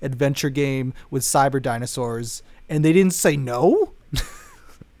third-person adventure game with cyber dinosaurs. And they didn't say no?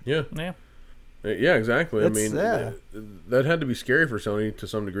 Yeah, exactly. That had to be scary for Sony to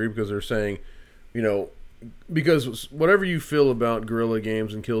some degree, because they're saying, because whatever you feel about Guerrilla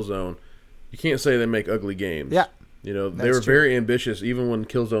Games and Killzone, you can't say they make ugly games. Yeah. They were very ambitious even when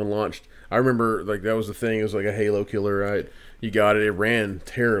Killzone launched. I remember, like, that was the thing. It was like a Halo killer, right? You got it. It ran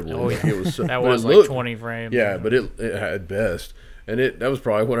terribly. Oh, yeah. It was so, that was like 20 frames. Yeah, but it had best. And that was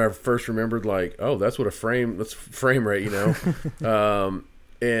probably when I first remembered, like, oh, that's frame rate,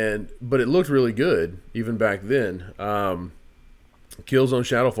 but it looked really good even back then. Killzone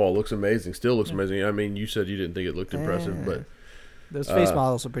Shadowfall looks amazing. Still looks amazing. I mean, you said you didn't think it looked impressive, but those face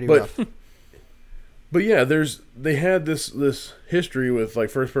models are pretty rough. But yeah, they had this history with like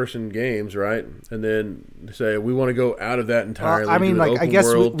first person games, right? And then they say we want to go out of that entirely. I mean, like, I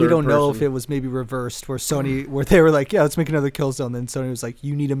guess we don't know if it was maybe reversed, where they were like, yeah, let's make another Killzone. Then Sony was like,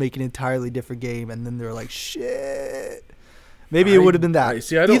 you need to make an entirely different game, and then they're like, shit. Maybe it would have been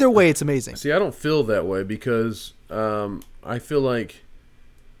that. Either way, it's amazing. See, I don't feel that way, because I feel like,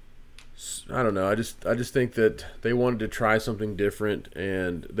 I don't know. I just think that they wanted to try something different,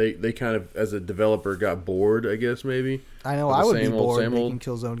 and they kind of, as a developer, got bored, I guess, maybe. I know, I would be bored making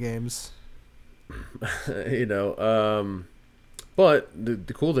Killzone games. But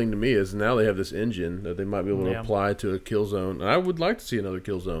the cool thing to me is now they have this engine that they might be able to apply to a Killzone. And I would like to see another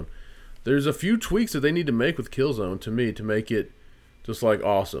Killzone. There's a few tweaks that they need to make with Killzone, to me, to make it just like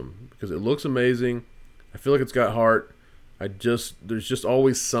awesome, because it looks amazing. I feel like it's got heart. There's just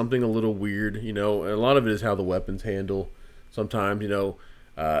always something a little weird, and a lot of it is how the weapons handle. Sometimes,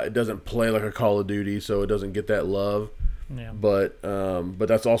 it doesn't play like a Call of Duty, so it doesn't get that love. Yeah. But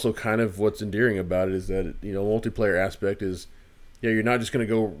that's also kind of what's endearing about it, is that multiplayer aspect is, you're not just going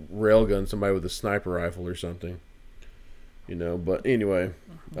to go railgun somebody with a sniper rifle or something. But anyway,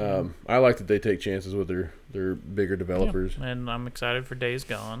 I like that they take chances with their bigger developers. Yeah. And I'm excited for Days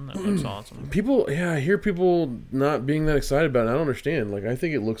Gone. That looks awesome. I hear people not being that excited about it. I don't understand. Like, I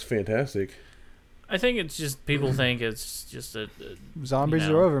think it looks fantastic. I think it's just people think it's just a zombies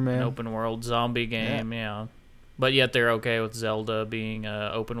are over, man. An open world zombie game, yeah. But yet they're okay with Zelda being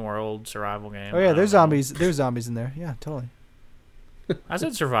an open world survival game. Oh yeah, there's zombies. There's zombies in there. Yeah, totally. I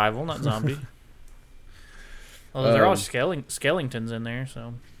said survival, not zombie. Although they're all skeletons in there,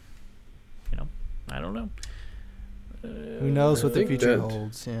 so I don't know. Who knows what the future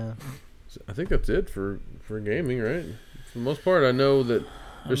holds? Yeah. I think that's it for gaming, right? For the most part, I know that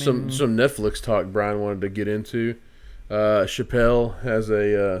there's some Netflix talk Brian wanted to get into. Chappelle has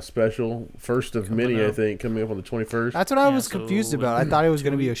a special, first of many, I think, coming up on the 21st. That's what I was confused about. I thought it was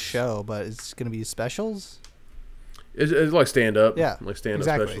going to be a show, but it's going to be specials? It's like stand-up. Yeah, like stand-up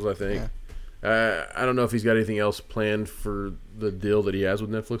specials, I think. Yeah. I don't know if he's got anything else planned for the deal that he has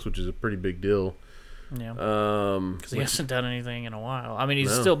with Netflix, which is a pretty big deal. Yeah. Because he hasn't done anything in a while. I mean,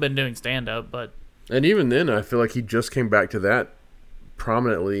 he's still been doing stand-up, but... And even then, I feel like he just came back to that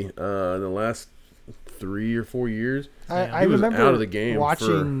prominently in the last 3 or 4 years. I remember out of the game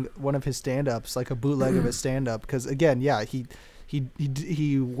watching one of his stand-ups, like a bootleg of his stand-up, because again,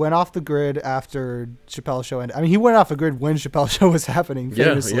 he went off the grid after Chappelle Show ended. I mean, he went off the grid when Chappelle Show was happening,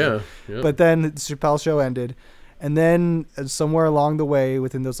 famously. Yeah. But then Chappelle Show ended, and then somewhere along the way,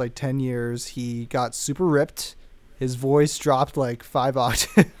 within those like 10 years, he got super ripped. His voice dropped like 5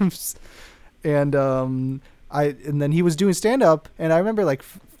 octaves, and then he was doing stand-up, and I remember like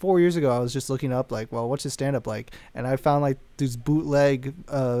 4 years ago, I was just looking up, like, well, what's his stand-up like? And I found, like, these bootleg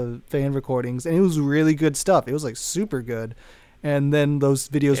fan recordings, and it was really good stuff. It was, like, super good. And then those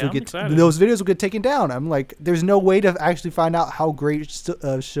videos would get taken down. I'm like, there's no way to actually find out how great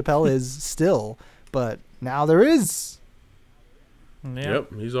Chappelle is still. But now there is.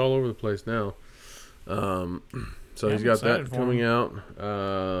 Yep, he's all over the place now. So he's got that coming out.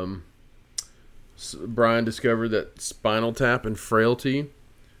 Brian discovered that Spinal Tap and Frailty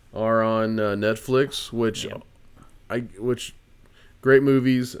are on Netflix, which great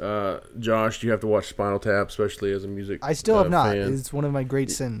movies. Josh, you have to watch Spinal Tap, especially as a music I still have not. fan. It's one of my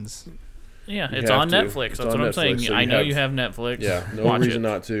great sins. Yeah, it's on Netflix. That's what I'm saying. So I know you have Netflix. Yeah, no reason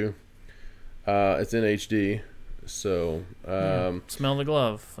not to. It's in HD. So smell the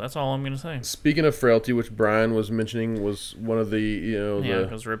glove. That's all I'm gonna say. Speaking of Frailty, which Brian was mentioning, was one of the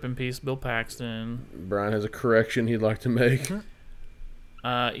because rip in peace Bill Paxton. Brian has a correction he'd like to make.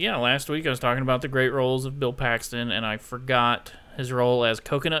 Last week I was talking about the great roles of Bill Paxton, and I forgot his role as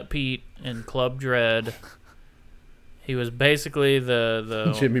Coconut Pete in Club Dread. He was basically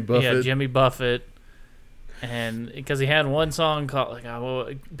the Jimmy Buffett. Yeah, Jimmy Buffett. And because he had one song called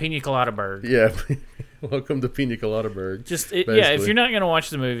Pina Colada Burg. Yeah, welcome to Pina Colada Burg. If you're not going to watch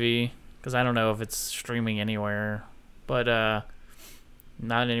the movie, because I don't know if it's streaming anywhere, but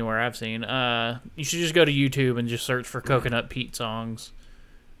not anywhere I've seen, you should just go to YouTube and just search for Coconut Pete songs.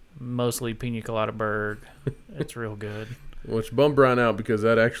 Mostly Pina Colada Burg. It's real good. Which bummed Brian out because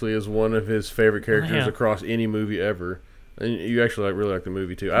that actually is one of his favorite characters across any movie ever. And you actually really like the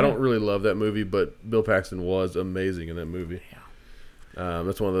movie too. I don't really love that movie, but Bill Paxton was amazing in that movie. Yeah.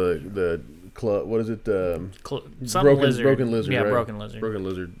 That's one of the club. What is it? Broken Lizard. Yeah, right? Broken Lizard. Broken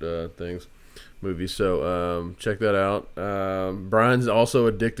Lizard things. Movies. So check that out. Brian's also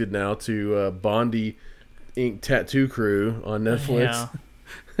addicted now to Bondi Ink Tattoo Crew on Netflix. Yeah.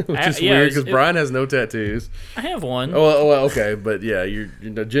 Which is weird because Brian has no tattoos. I have one. Oh, well, okay, but yeah, you're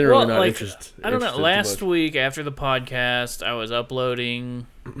generally not interested. I don't know. Last week after the podcast, I was uploading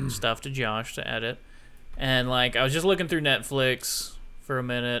stuff to Josh to edit, and I was just looking through Netflix for a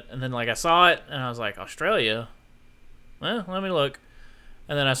minute, and then I saw it, and I was like, Australia? Well, let me look.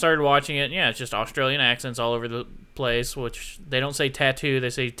 And then I started watching it, and it's just Australian accents all over the place, which they don't say tattoo,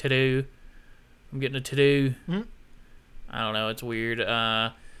 they say to-do. I'm getting a to-do. Mm-hmm. I don't know, it's weird.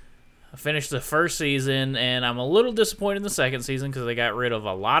 I finished the first season, and I'm a little disappointed in the second season because they got rid of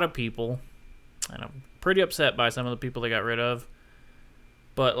a lot of people, and I'm pretty upset by some of the people they got rid of.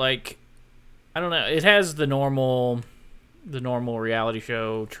 But I don't know, it has the normal reality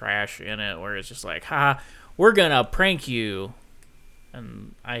show trash in it, where it's just we're gonna prank you,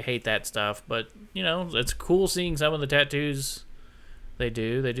 and I hate that stuff. But it's cool seeing some of the tattoos they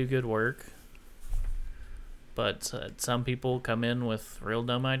do good work. But some people come in with real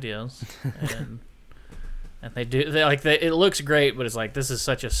dumb ideas, and they do. It looks great, but it's this is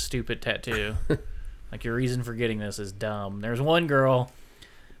such a stupid tattoo. Your reason for getting this is dumb. There's one girl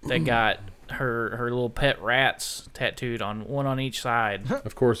that got her little pet rats tattooed on one on each side.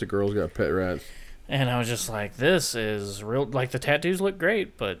 Of course, a girl's got pet rats. And I was just like, this is real. The tattoos look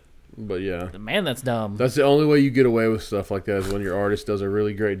great, but yeah, man, that's dumb. That's the only way you get away with stuff like that is when your artist does a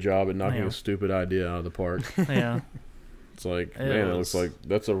really great job at knocking a stupid idea out of the park. Yeah. It's it looks like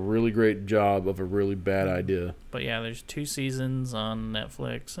that's a really great job of a really bad idea. But yeah, there's 2 seasons on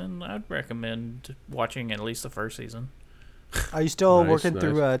Netflix, and I'd recommend watching at least the first season. Are you still working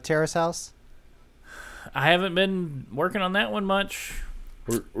through Terrace House? I haven't been working on that one much.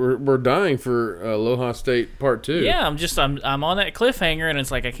 We're dying for Aloha State Part 2. Yeah, I'm on that cliffhanger, and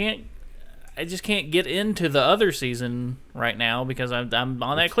it's I I just can't get into the other season right now because I'm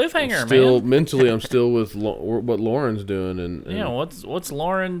on that cliffhanger, still, man. Mentally, I'm still with what Lauren's doing, and what's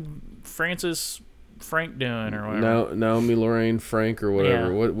Lauren Francis Frank doing or whatever? Naomi Lorraine Frank or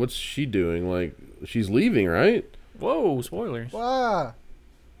whatever. Yeah. What's she doing? Like, she's leaving, right? Whoa, spoilers! Wow.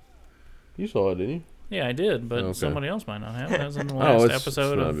 You saw it, didn't you? Yeah, I did, but somebody else might not have. That was in the last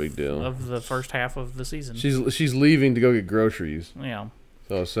episode it's not a big deal. of the first half of the season. She's leaving to go get groceries. Yeah.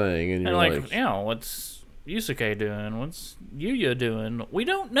 So I was saying, and you're like, what's Yusuke doing? What's Yuya doing? We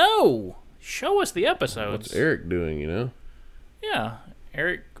don't know. Show us the episodes. What's Eric doing? Yeah,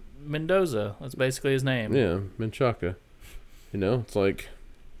 Eric Mendoza. That's basically his name. Yeah, Menchaca. It's like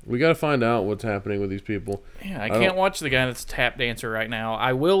we got to find out what's happening with these people. Yeah, I can't watch the guy that's a tap dancer right now.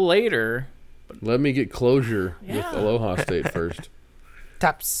 I will later. Let me get closure with Aloha State first.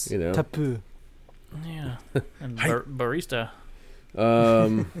 Taps. Tapu. Yeah. And barista.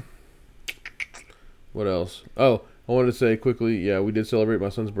 What else? Oh, I wanted to say quickly, we did celebrate my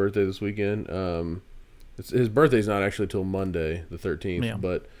son's birthday this weekend. His birthday's not actually till Monday, the 13th,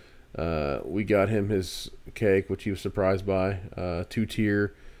 but we got him his cake, which he was surprised by.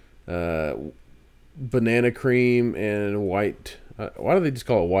 2-tier banana cream and white. Why do they just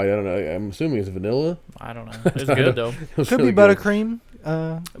call it white? I don't know. I'm assuming it's vanilla. I don't know. It's good though. Could be buttercream.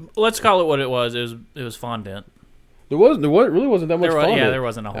 Let's call it what it was. It was fondant. There really wasn't that much fondant. Yeah, there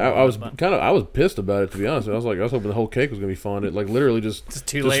wasn't a whole. I was pissed about it, to be honest. I was hoping the whole cake was gonna be fondant, like literally just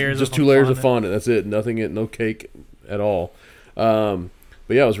two layers of fondant. That's it. No cake at all. But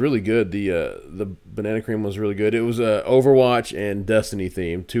yeah, it was really good. The banana cream was really good. It was Overwatch and Destiny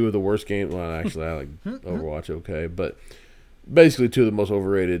themed. Two of the worst games. Well, actually, I like Overwatch okay, but basically two of the most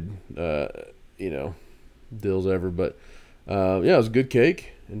overrated, deals ever. But it was a good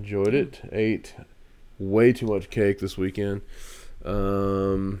cake. Enjoyed it. Ate way too much cake this weekend. We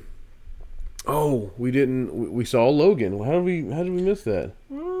saw Logan. How did we miss that?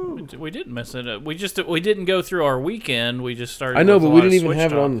 We didn't miss it. We didn't go through our weekend. We just started. I know, but we didn't even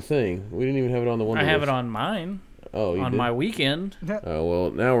have it on the thing. We didn't even have it on the one. I have it on mine. Oh, you on did? My weekend. Oh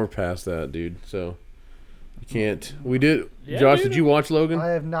well, now we're past that, dude. So you can't. We did. Yeah, Josh, did you watch Logan? I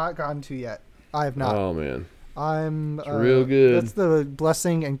have not gotten to yet. I have not. Oh man. It's real good. That's the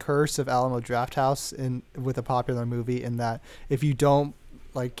blessing and curse of Alamo Drafthouse with a popular movie, in that if you don't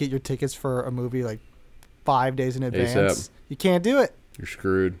get your tickets for a movie 5 days in advance, ASAP. You can't do it. You're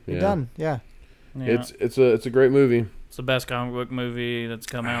screwed. You're done. Yeah. It's a great movie. It's the best comic book movie that's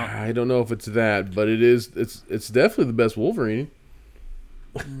come out. I don't know if it's that, but it is. It's definitely the best Wolverine.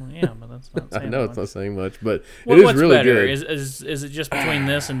 Yeah, but that's not saying I know much. It's not saying much, but it is really better? good. Is it just between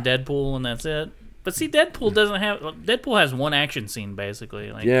this and Deadpool and that's it? But see, Deadpool has one action scene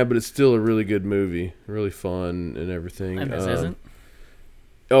basically. Yeah, but it's still a really good movie, really fun and everything. And this isn't.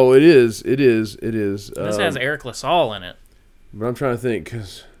 Oh, it is. It is. This has Eric LaSalle in it. But I'm trying to think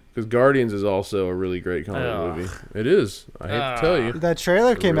because Guardians is also a really great comic movie. It is. I hate to tell you. That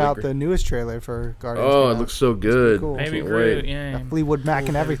trailer came out, the newest trailer for Guardians. Oh, it looks so good. Cool. Baby Groot, yeah. Fleetwood Mac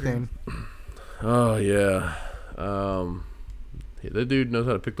and everything. Oh yeah. That dude knows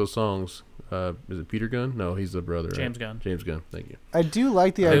how to pick those songs. Is it Peter Gunn? No, he's the brother. James right? Gunn. James Gunn. Thank you. I do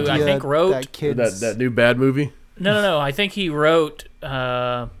like the idea I think wrote that kids that new bad movie. No. I think he wrote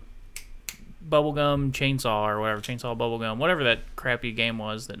Bubblegum Chainsaw or whatever, Chainsaw Bubblegum, whatever that crappy game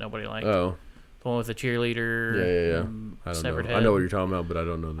was that nobody liked. Oh. The one with the cheerleader. Yeah. I don't know. Head. I know what you're talking about, but I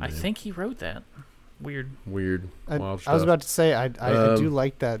don't know the name. I think he wrote that. Weird. Wild stuff. I was about to say I do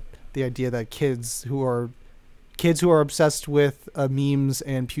like that, the idea that kids who are obsessed with memes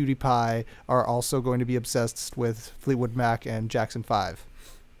and PewDiePie are also going to be obsessed with Fleetwood Mac and Jackson 5.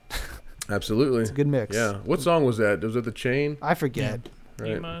 Absolutely. It's a good mix. Yeah. What song was that? Was it The Chain? I forget. Right.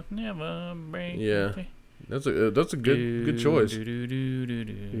 You must never break. Yeah. That's a good choice. Yeah,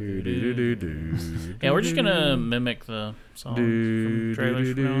 we're just gonna mimic the song from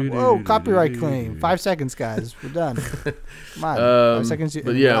trailers from now on. Whoa, copyright claim. 5 seconds, guys. We're done. Come on. 5 seconds.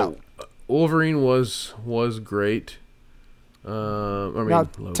 But yeah, Wolverine was great. Now,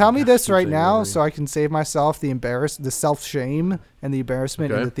 tell me this right now, Wolverine, so I can save myself the self-shame and the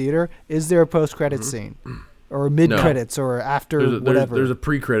embarrassment in the theater. Is there a post-credit scene, or mid-credits, or after whatever? There's a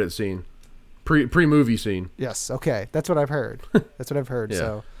pre-credit scene, pre-movie scene. Yes. Okay, that's what I've heard. Yeah.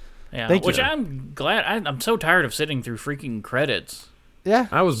 So, yeah, thank which you. I'm glad. I'm so tired of sitting through freaking credits. Yeah,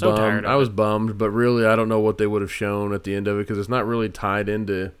 I was bummed. I was bummed, but really, I don't know what they would have shown at the end of it because it's not really tied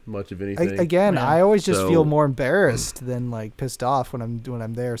into much of anything. Again, I always just feel more embarrassed than pissed off when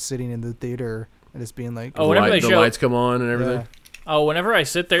I'm there sitting in the theater and just being like, whenever the lights come on and everything. Yeah. Oh, whenever I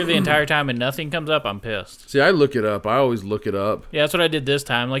sit there the entire time and nothing comes up, I'm pissed. See, I look it up. I always look it up. Yeah, that's what I did this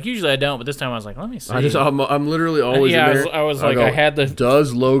time. Like, usually I don't, but this time I was like, let me see. I'm literally always in there. I was like, I had the...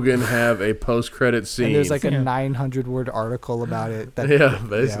 Does Logan have a post-credit scene? And there's like a 900-word article about it. Yeah,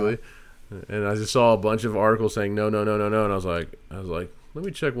 basically. Yeah. And I just saw a bunch of articles saying no, and I was like, let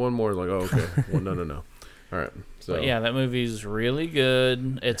me check one more. I was like, oh, okay. Well, no. All right. So but yeah, that movie's really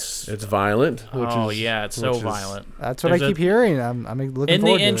good. It's violent. It's so violent. That's what I keep hearing. I'm looking forward to it. In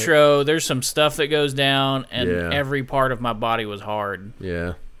the intro, there's some stuff that goes down, and every part of my body was hard.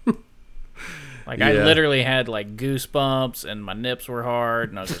 Yeah. I literally had like goosebumps, and my nips were hard,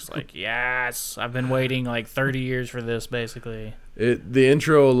 and I was just like, yes, I've been waiting like 30 years for this, basically. The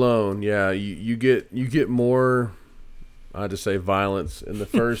intro alone, you get more, I just say, violence in the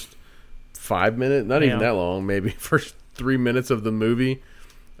first 5 minutes, not even that long, maybe first 3 minutes of the movie,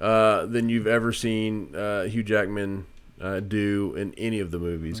 than you've ever seen Hugh Jackman do in any of the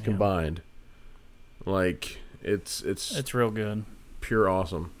movies combined. Like it's real good, pure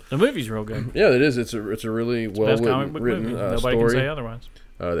awesome. The movie's real good. Yeah, it is. It's a really well written Nobody story. can say otherwise.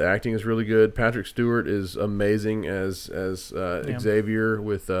 The acting is really good. Patrick Stewart is amazing as Xavier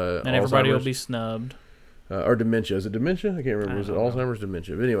with and everybody Alzheimer's. will be snubbed. Or dementia. Is it dementia? I can't remember. Is it Alzheimer's,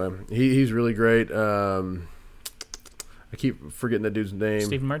 dementia? But anyway, he's really great. I keep forgetting that dude's name.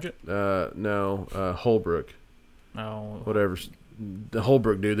 Stephen Merchant? No. Holbrook. Oh. Whatever. The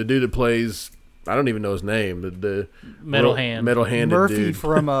Holbrook dude. The dude that plays... I don't even know his name. The metal-handed Murphy dude.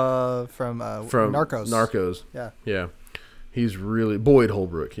 from Narcos. Narcos. Yeah. He's really... Boyd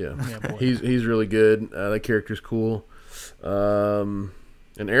Holbrook, yeah. Boyd. He's really good. That character's cool. And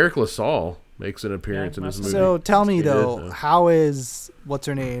Eric LaSalle makes an appearance in this movie. So tell me, though, how is... What's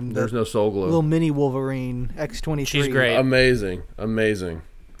her name? There's no Soul Glow. Little mini Wolverine, X-23. She's great. Amazing.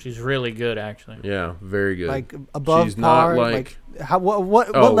 She's really good, actually. Yeah, very good. Like above She's par. Not like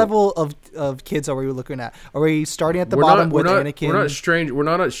what level of kids are we looking at? Are we starting at the bottom with Anakin? We're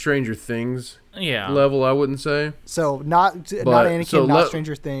not at Stranger Things. Yeah. Level, I wouldn't say. So not Anakin, not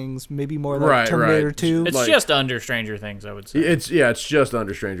Stranger Things. Maybe more like Terminator 2. It's just under Stranger Things, I would say. It's just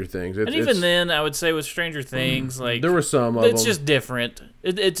under Stranger Things. And even then, I would say with Stranger Things, like there were some of them. It's just different.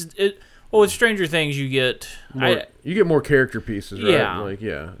 Well, with Stranger Things, you get more character pieces, right?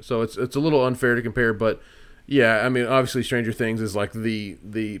 Yeah. So it's a little unfair to compare, but yeah, I mean, obviously, Stranger Things is like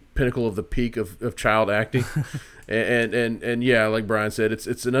the pinnacle of the peak of child acting, and yeah, like Brian said,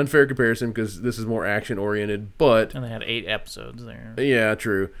 it's an unfair comparison because this is more action oriented, but and they had 8 episodes there. Yeah,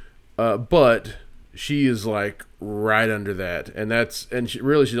 true, but she is like right under that, and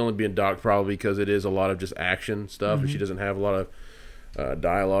she's only being docked probably because it is a lot of just action stuff, and she doesn't have a lot of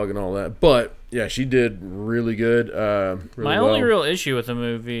dialogue and all that, but yeah, she did really good. My only real issue with the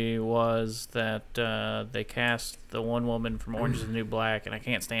movie was that they cast the one woman from Orange Is the New Black, and I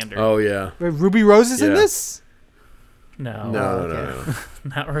can't stand her. Oh yeah, wait, Ruby Rose is in this? No,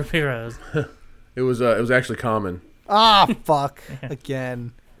 not Ruby Rose. It was actually Common. Fuck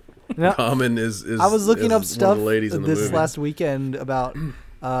again. Common is I was looking up stuff this last weekend about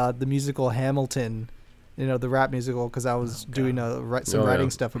the musical Hamilton. The rap musical, because I was doing some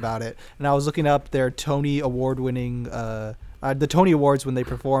writing stuff about it, and I was looking up their Tony Award-winning, the Tony Awards when they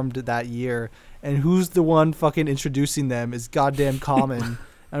performed that year, and who's the one fucking introducing them is goddamn Common. And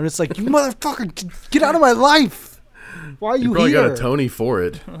I'm just like, you motherfucker, get out of my life! Why are you probably here? Got a Tony for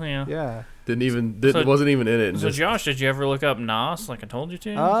it. Yeah. Wasn't even in it. So Josh, did you ever look up Nas like I told you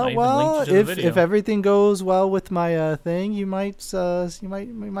to? Well, if everything goes well with my thing, you might see a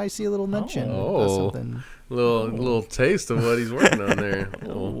little mention. Something. Little taste of what he's working on there.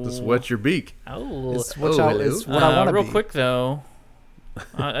 Just wet your beak. It's what I want to be. Real quick though,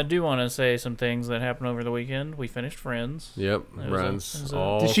 I do want to say some things that happened over the weekend. We finished Friends. Yep,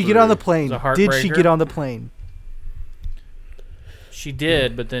 Did she get on the plane? Did she get on the plane? She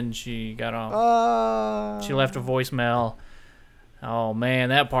did, but then she got off. She left a voicemail. Oh man,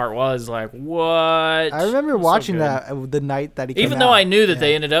 that part was like, what? I remember watching that the night that he came Even though I knew that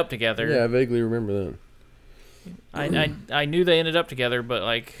they ended up together. Yeah, I vaguely remember that. I knew they ended up together, but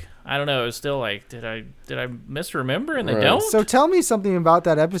like I don't know. It was still like, did I misremember? And they don't. So tell me something about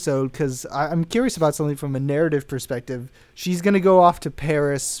that episode, because I'm curious about something from a narrative perspective. She's gonna go off to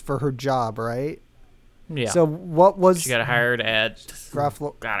Paris for her job, right? Yeah. So what was... She got hired at...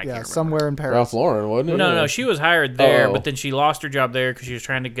 somewhere in Paris. Ralph Lauren, wasn't it? No, she was hired there, but then she lost her job there because she was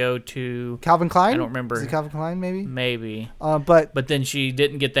trying to go to... Calvin Klein? I don't remember. Is it Calvin Klein, maybe? Maybe. But then she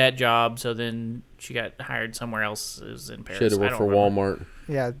didn't get that job, so then she got hired somewhere else. It was in Paris. She had to work for Walmart.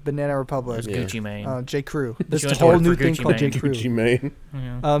 Yeah, Banana Republic. Gucci Mane. J. Crew. There's She a went to whole work new for thing Gucci called Mane. J. Crew. Gucci Mane.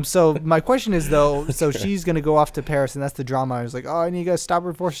 Yeah. So my question is though, so she's gonna go off to Paris, and that's the drama. I was like, oh, I need to stop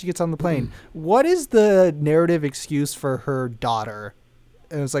her before she gets on the plane. What is the narrative excuse for her daughter?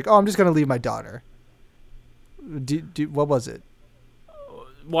 And it's like, oh, I'm just gonna leave my daughter. What was it?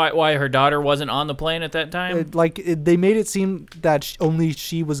 Why her daughter wasn't on the plane at that time? They made it seem that only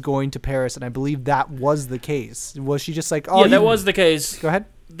she was going to Paris, and I believe that was the case. Was she just like, oh, yeah, that was the case. Go ahead.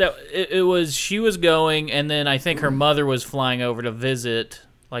 That it was. She was going, and then I think her mother was flying over to visit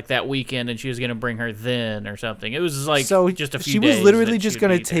like that weekend, and she was going to bring her then or something. It was like just a few. She days was literally that just she'd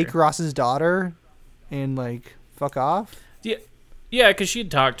going to be take there. Ross's daughter, and like fuck off. Yeah, because she'd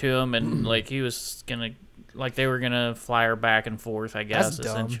talked to him, and like he was gonna, like they were gonna fly her back and forth. I guess That's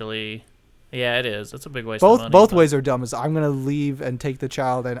dumb. essentially. Yeah, it is. That's a big waste of money. Both ways are dumb. Is I'm gonna leave and take the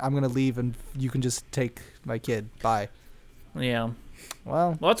child, and I'm gonna leave and you can just take my kid. Bye. Yeah.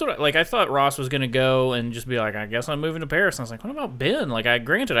 Well, that's what I thought Ross was gonna go and just be like, I guess I'm moving to Paris. And I was like, what about Ben? Like,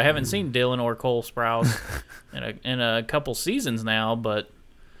 granted I haven't seen Dylan or Cole Sprouse in a couple seasons now, but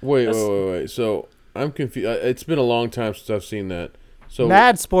wait. So I'm confused. It's been a long time since I've seen that. So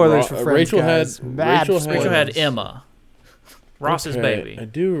mad spoilers for Friends, Rachel guys. Rachel had Emma, Ross's baby. I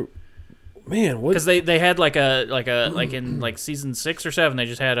do. Man, what? Because they had like in like season 6 or 7, they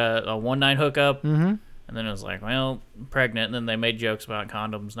just had a one night hookup, and then it was like, well, pregnant, and then they made jokes about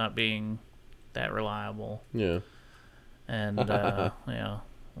condoms not being that reliable. Yeah. And yeah,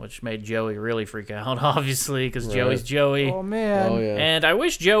 which made Joey really freak out, obviously, because Joey's Joey. Oh man. Oh yeah. And I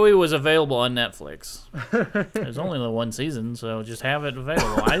wish Joey was available on Netflix. There's only the one season, so just have it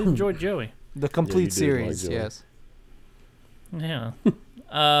available. I enjoyed Joey. The complete series, like Joey. yes. Yeah.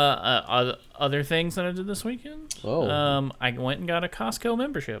 Other things that I did this weekend. I went and got a Costco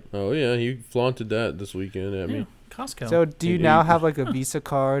membership. Oh yeah, you flaunted that this weekend at me. Costco. So do you now have like a Visa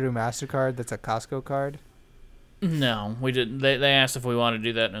card or MasterCard that's a Costco card? No, we didn't. They asked if we wanted to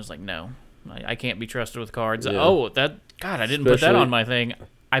do that, and I was like, no, I can't be trusted with cards. Yeah. I didn't put that on my thing.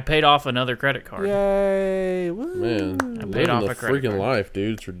 I paid off another credit card. Yay! Woo. Man, I paid off the a credit freaking card. Life,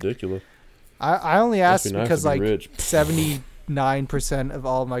 dude. It's ridiculous. I only asked Must be nice because to be like rich. 79% of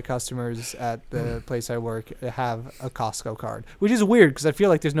all my customers at the place I work have a Costco card, which is weird because I feel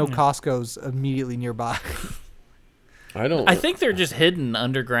like there's no Costco's immediately nearby. I think they're just hidden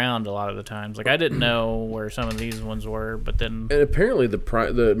underground a lot of the times. Like I didn't know where some of these ones were, but then And apparently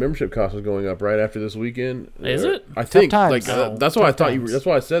the membership cost is going up right after this weekend. Is it? I think times. like that's why I thought you. That's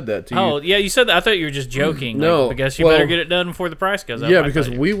why I said that to you. oh yeah, you said that. I thought you were just joking. No, I guess you well, better get it done before the price goes up. Yeah, I because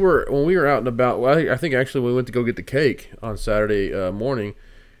thought when we were out and about. Well, I think actually we went to go get the cake on Saturday morning.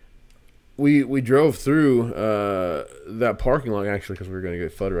 We drove through that parking lot actually because we were going to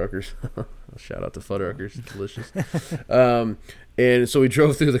get Fuddruckers. Shout out to Fuddruckers, delicious. And so we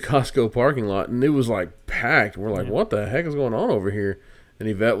drove through the Costco parking lot, and it was like packed. We're like, what the heck is going on over here? And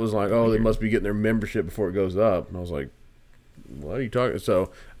Yvette was like, oh, they must be getting their membership before it goes up. And I was like, what are you talking? So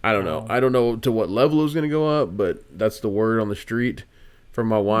I don't know. I don't know to what level it was going to go up, but that's the word on the street from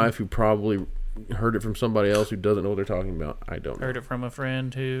my wife, who probably heard it from somebody else who doesn't know what they're talking about. I don't know. heard it from a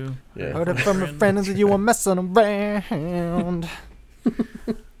friend who. Yeah. Heard it from a friend that you were messing around.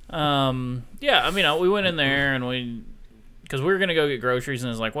 Yeah, I mean, we went in there and because we were gonna go get groceries, and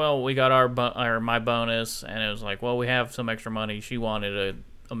it was like, well, we got my bonus, and it was like, well, we have some extra money. She wanted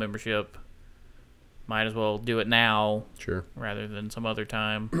a membership. Might as well do it now, Sure. rather than some other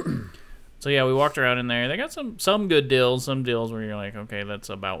time. So yeah, we walked around in there. They got some good deals, some deals where you're like, okay, that's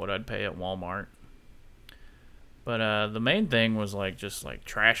about what I'd pay at Walmart. But the main thing was like just like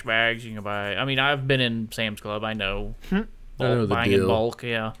trash bags you can buy. I mean, I've been in Sam's Club. I know. Buying in bulk,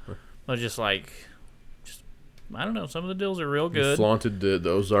 yeah. But just like, I don't know. Some of the deals are real You good. flaunted the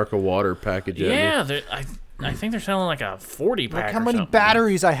Ozarka water package. Yeah, I think they're selling like a 40 pack. Like how or many something.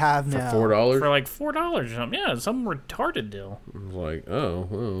 batteries I have now? for $4. For like $4 or something. Yeah, some retarded deal. I was like,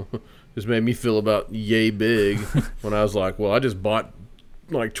 oh. This made me feel about yay big when I was like, well, I just bought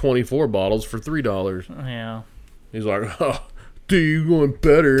like 24 bottles for $3. Yeah. He's like, oh, dude, you going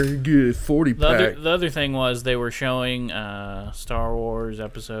better. Get a 40 pack. The other thing was they were showing Star Wars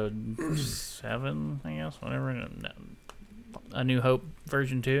Episode 7, I guess, whatever. A New Hope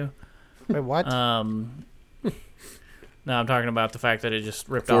version 2. Wait, what? No, I'm talking about the fact that it just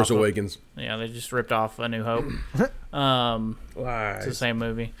ripped off. Force Awakens. Yeah, they just ripped off A New Hope. It's the same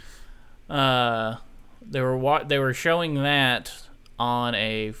movie. They were showing that on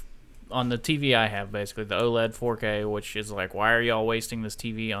the TV I have, basically the OLED 4K, which is like, why are y'all wasting this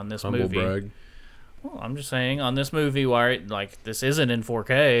TV on this Humble movie? brag. Well, I'm just saying, on this movie, why this isn't in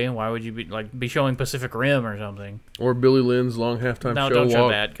 4K? Why would you be showing Pacific Rim or something? Or Billy Lynn's long halftime show? No, don't show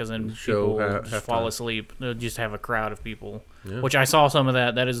that, because then people just fall asleep. They'll just have a crowd of people. Yeah. Which I saw some of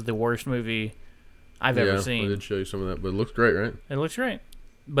that. That is the worst movie I've ever seen. I did show you some of that, but it looks great, right? It looks great.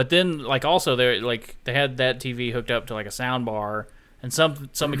 But then, also, they had that TV hooked up to a sound bar, and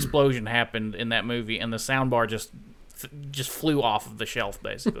some explosion happened in that movie, and the sound bar just flew off of the shelf,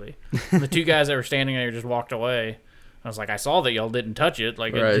 basically. And the two guys that were standing there just walked away. I was like, I saw that y'all didn't touch it.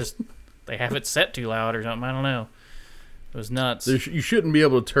 They have it set too loud or something. I don't know. It was nuts. You shouldn't be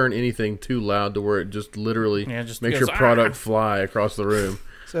able to turn anything too loud to where it just literally makes your product fly across the room.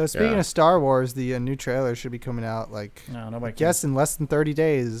 So speaking of Star Wars, the new trailer should be coming out I guess in less than 30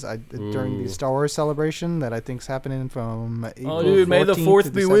 days during the Star Wars celebration that I think is happening from April 14th may the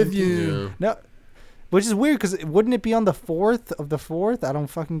 4th be with you. Yeah. No. Which is weird, because wouldn't it be on the 4th of the 4th? I don't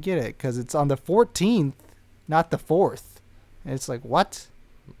fucking get it, because it's on the 14th, not the 4th. And it's like, what?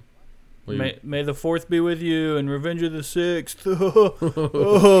 May the 4th be with you, and Revenge of the 6th.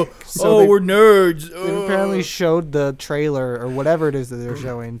 We're nerds. They apparently showed the trailer, or whatever it is that they're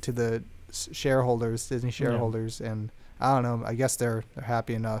showing, to the shareholders, Disney shareholders, and I don't know, I guess they're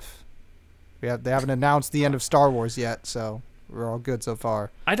happy enough. They haven't announced the end of Star Wars yet, so we're all good so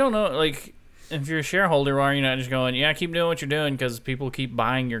far. I don't know, if you're a shareholder, why are you not just going, keep doing what you're doing, because people keep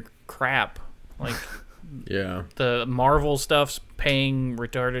buying your crap? Yeah. The Marvel stuff's paying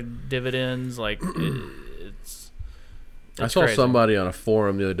retarded dividends. It's I saw crazy. Somebody on a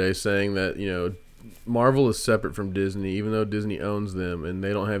forum the other day saying that, Marvel is separate from Disney, even though Disney owns them, and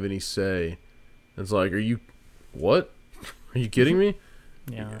they don't have any say. It's like, what? Are you kidding me?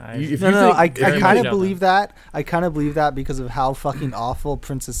 Yeah, I kind of believe that. I kind of believe that because of how fucking awful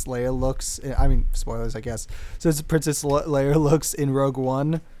Princess Leia looks. I mean, spoilers, I guess. So Princess Leia looks in Rogue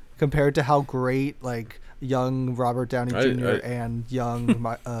One compared to how great young Robert Downey Jr. and young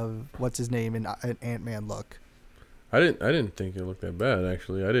what's his name in Ant-Man look. I didn't think it looked that bad,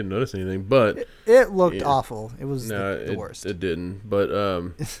 actually. I didn't notice anything, but it looked awful. It was the worst. It didn't, but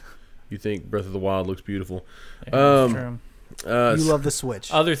you think Breath of the Wild looks beautiful. Yeah, that's true. You love the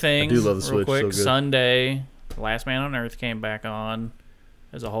Switch. Other things, I do love the real Switch, quick. so good. Sunday, Last Man on Earth came back on.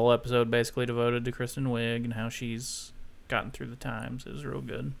 There's a whole episode basically devoted to Kristen Wiig and how she's gotten through the times. It was real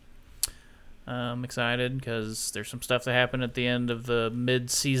good. I'm excited because there's some stuff that happened at the end of the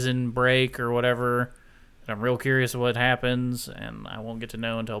mid-season break or whatever. I'm real curious what happens, and I won't get to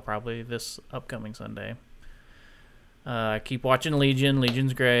know until probably this upcoming Sunday. I keep watching Legion.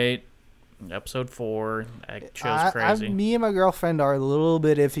 Legion's great. Episode 4. That show's crazy. Me and my girlfriend are a little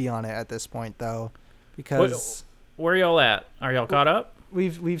bit iffy on it at this point, though, because where are y'all at? Are y'all caught up?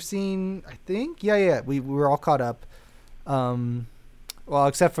 We've seen, I think, yeah. We're all caught up. Well,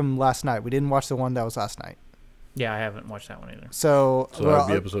 except from last night. We didn't watch the one that was last night. Yeah, I haven't watched that one either. So that'd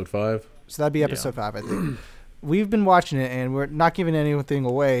be episode 5. So that'd be episode 5, I think. We've been watching it, and we're not giving anything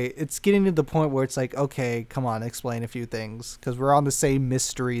away. It's getting to the point where it's like, okay, come on, explain a few things. Because we're on the same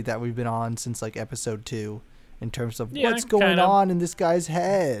mystery that we've been on since, episode 2 in terms of what's going on in this guy's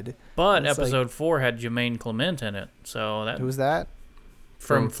head. But episode 4 had Jermaine Clement in it. So that Who's that?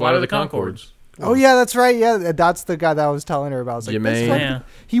 From Flight of the Conchords. Oh, yeah, that's right. Yeah, that's the guy that I was telling her about. I was like,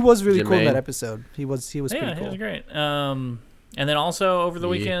 he was really cool in that episode. He was pretty cool. Yeah, he was great. And then also over the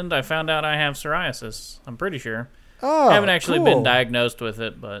weekend, I found out I have psoriasis. I'm pretty sure. Oh, I haven't actually been diagnosed with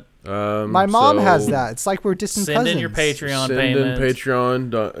it, but my mom has that. It's like we're distant cousins. Send in your Patreon payments.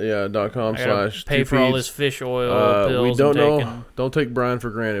 Send in Patreon.com/ pay for all this fish oil pills. We don't know. Don't take Brian for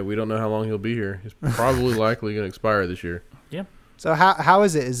granted. We don't know how long he'll be here. He's probably likely going to expire this year. Yeah. So how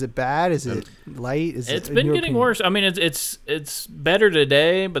is it? Is it bad? Is it light? It's been getting worse. I mean, it's better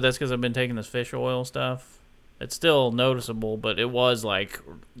today, but that's because I've been taking this fish oil stuff. It's still noticeable, but it was like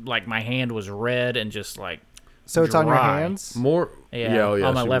my hand was red and just So it's dry. on your hands? On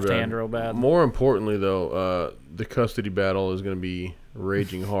my left hand real bad. More importantly, though, the custody battle is going to be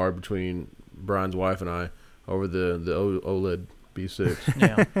raging hard between Brian's wife and I over the OLED B6.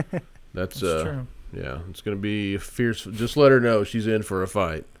 Yeah. That's true. Yeah, it's going to be fierce. Just let her know she's in for a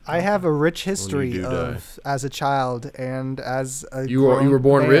fight. I have a rich history of as a child and as a You were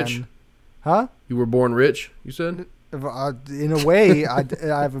born man. rich? Huh? You were born rich, you said? In a way, I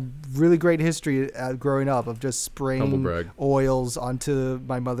have a really great history growing up of just spraying oils onto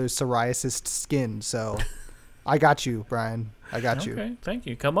my mother's psoriasis skin. So I got you, Brian. I got you. Okay, thank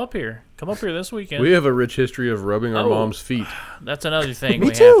you. Come up here. Come up here this weekend. We have a rich history of rubbing our mom's feet. That's another thing Me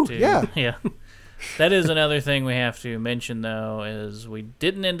we too. have to. Yeah. Yeah. That is another thing we have to mention, though, is we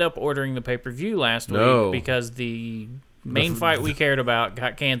didn't end up ordering the pay-per-view last week because the main fight we cared about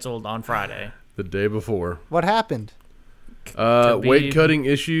got canceled on Friday. The day before. What happened? Weight cutting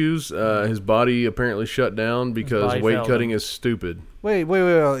issues. His body apparently shut down because weight cutting is stupid. Wait.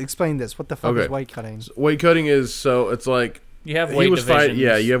 Explain this. What the fuck is weight cutting? Weight cutting is it's like you have weight divisions.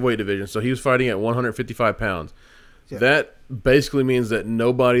 You have weight divisions. So he was fighting at 155 pounds. Yeah. That basically means that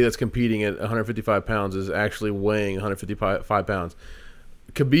nobody that's competing at 155 pounds is actually weighing 155 pounds.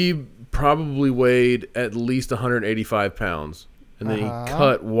 Khabib probably weighed at least 185 pounds, and then he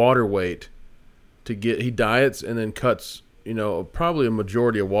cut water weight he diets and then cuts, probably a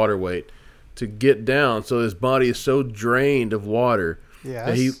majority of water weight to get down. So his body is so drained of water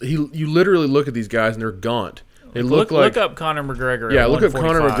that you literally look at these guys and they're gaunt. They look up Conor McGregor. Yeah, look up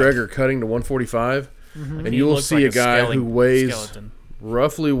Conor McGregor cutting to 145, and you will see a guy who weighs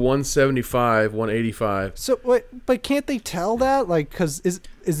roughly 175, 185. So, but can't they tell that? Like, because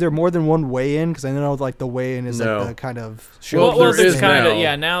is there more than one weigh-in? Because I know, like, the weigh-in is like the kind of show. Well, it's kind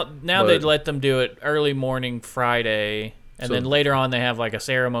of now they'd let them do it early morning Friday, and then later on they have like a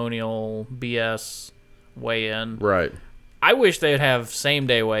ceremonial BS weigh-in. Right. I wish they'd have same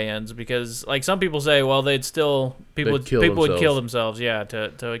day weigh-ins because, like, some people say, well, people would kill themselves,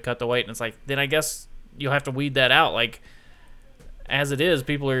 to cut the weight, and it's like, then I guess you'll have to weed that out, like. As it is,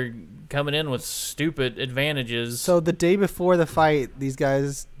 people are coming in with stupid advantages. So the day before the fight, these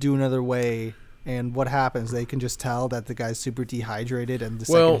guys do another weigh, and what happens? They can just tell that the guy's super dehydrated, and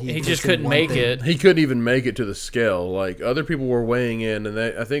he just couldn't make it. He couldn't even make it to the scale. Like, other people were weighing in, and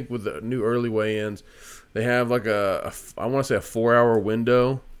I think with the new early weigh-ins, they have like I want to say a 4-hour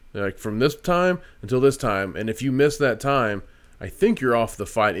window, like from this time until this time, and if you miss that time, I think you're off the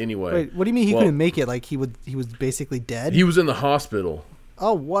fight anyway. Wait, what do you mean he couldn't make it? Like he was basically dead? He was in the hospital.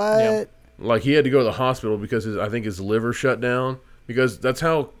 Oh, what? Yeah. Like he had to go to the hospital because I think his liver shut down. Because that's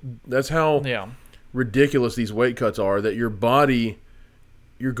how ridiculous these weight cuts are. That your body,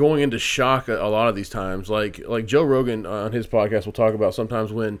 you're going into shock a lot of these times. Like Joe Rogan on his podcast will talk about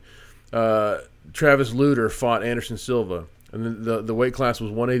sometimes when Travis Lutter fought Anderson Silva, and then the weight class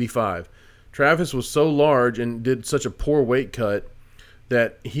was 185. Travis was so large and did such a poor weight cut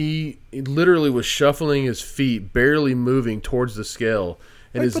that he literally was shuffling his feet, barely moving towards the scale.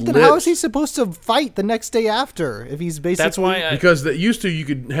 And but then how is he supposed to fight the next day after if he's basically... That's why because used to you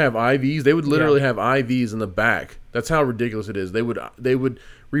could have IVs. They would literally have IVs in the back. That's how ridiculous it is. They would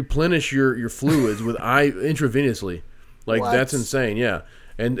replenish your fluids with intravenously. Like, that's insane, yeah.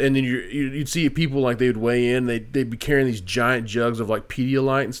 And then you'd see people like they would weigh in. They'd be carrying these giant jugs of like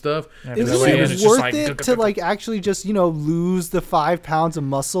Pedialyte and stuff. Yeah, is it worth it to like actually just lose the 5 pounds of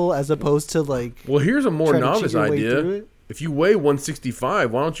muscle as opposed to like? Well, here's a more novice idea. If you weigh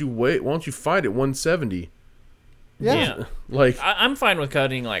 165, why don't you fight at 170? Yeah. Like I'm fine with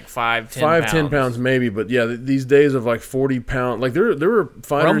cutting like 5-10 pounds maybe, but yeah, these days of like 40 pounds, like there were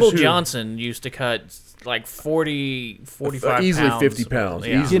fighters. Rumble Johnson used to cut like 40, 45 easily pounds. 50 pounds.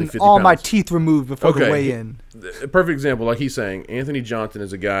 Yeah. Easily getting 50 all pounds. my teeth removed before the weigh-in. A perfect example, like he's saying, Anthony Johnson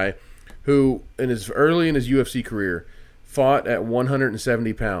is a guy who, early in his UFC career, fought at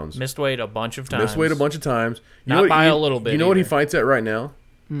 170 pounds. Missed weight a bunch of times. Not by a little bit. You know what he fights at right now?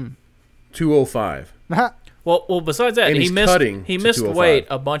 205. Well, besides that, And he missed to weight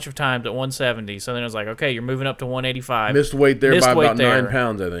a bunch of times at 170. So then it was like, okay, you're moving up to 185. Missed weight there by about 9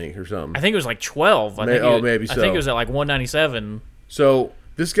 pounds, I think, or something. I think it was like 12. Maybe so. I think it was at like 197. So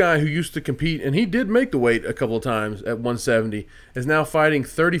this guy who used to compete, and he did make the weight a couple of times at 170, is now fighting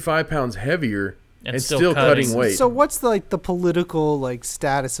 35 pounds heavier and still cutting weight. So what's the political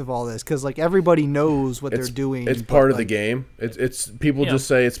status of all this? Because everybody knows what they're doing. It's part of the game. It's people just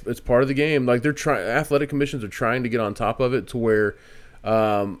say it's part of the game. Like athletic commissions are trying to get on top of it to where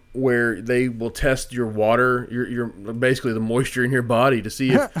they will test your water, your basically the moisture in your body to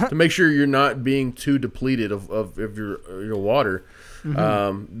see to make sure you're not being too depleted of your water.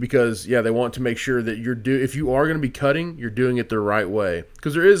 Because they want to make sure that if you are going to be cutting, you're doing it the right way.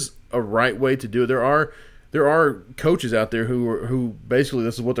 Because there is a right way to do it. There are coaches out there who basically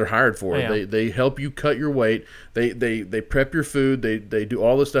this is what they're hired for. Yeah. They help you cut your weight. They prep your food. They do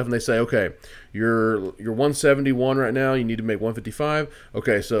all this stuff, and they say, okay, you're 171 right now. You need to make 155.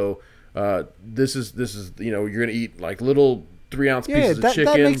 Okay, so this is you're gonna eat like little 3-ounce pieces of chicken.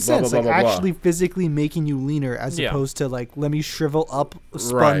 That makes blah, sense. blah, blah, blah, actually physically making you leaner as opposed to let me shrivel up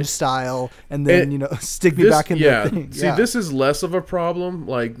sponge style and then stick me back in the thing. See, this is less of a problem.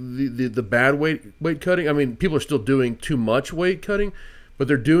 Like the bad weight cutting. I mean, people are still doing too much weight cutting, but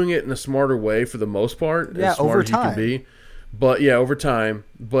they're doing it in a smarter way for the most part. As smart over as time. You can be. But over time.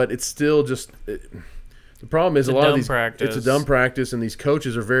 But it's still just the problem is a lot of these. Practice. It's a dumb practice, and these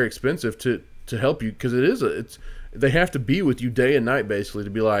coaches are very expensive to help you because they have to be with you day and night basically to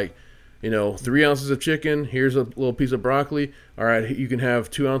be like, 3 ounces of chicken. Here's a little piece of broccoli. All right, you can have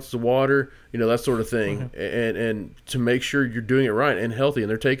 2 ounces of water. That sort of thing, and to make sure you're doing it right and healthy. And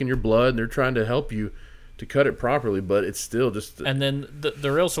they're taking your blood and they're trying to help you to cut it properly, but it's still just. And then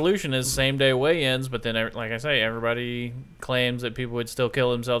the real solution is same day weigh-ins. But then, like I say, everybody claims that people would still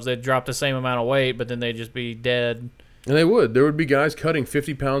kill themselves. They'd drop the same amount of weight, but then they'd just be dead. And they would. There would be guys cutting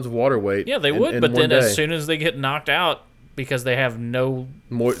 50 pounds of water weight. Yeah, they would. But then as soon as they get knocked out, because they have no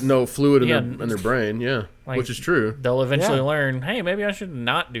fluid in their brain, which is true. They'll eventually learn, hey, maybe I should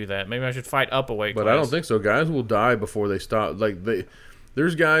not do that. Maybe I should fight up a weight class. But I don't think so. Guys will die before they stop.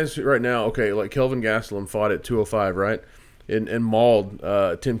 There's guys right now, like Kelvin Gastelum fought at 205, right? And mauled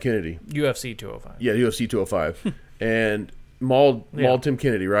Tim Kennedy. UFC 205. Yeah, UFC 205. And mauled Tim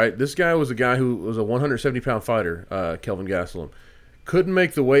Kennedy, right? This guy was a guy who was a 170-pound fighter, Kelvin Gastelum. Couldn't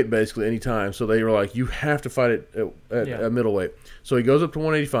make the weight basically any time, so they were like, you have to fight it at middleweight. So he goes up to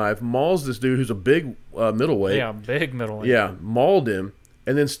 185, mauls this dude who's a big middleweight. Yeah, big middleweight. Yeah, mauled him,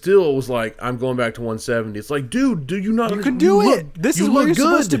 and then still was like, I'm going back to 170. It's like, dude, do you not? You can do it. This is where you're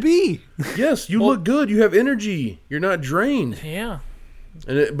supposed to be. Yes, you look good. You have energy. You're not drained. Yeah.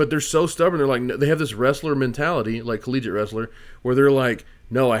 But they're so stubborn. They're like, they have this wrestler mentality, like collegiate wrestler, where they're like,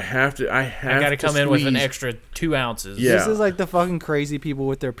 no, I got to come in with an extra 2 ounces. Yeah. This is like the fucking crazy people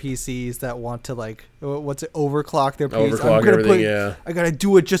with their PCs that want to overclock their PC. Overclock everything, I got to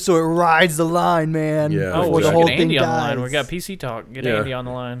do it just so it rides the line, man. Yeah. Oh, before the whole thing Andy dies. on the line. We got PC talk. Get Andy on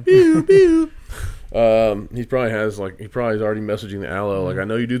the line. Pew, pew. He probably is already messaging the Allo. Like, I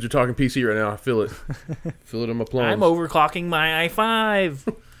know you dudes are talking PC right now. I feel it. Feel it in my plums. I'm overclocking my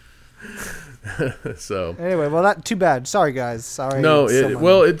i5. So anyway, well, that too bad. Sorry, guys. Sorry. No,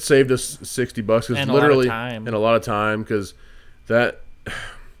 it saved us $60 because literally and a lot of time because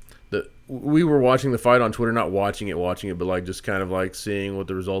we were watching the fight on Twitter, not watching it, but like just kind of like seeing what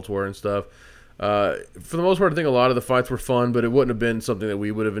the results were and stuff. For the most part, I think a lot of the fights were fun, but it wouldn't have been something that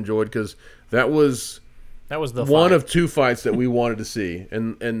we would have enjoyed because that was the one of 2 fights that we wanted to see,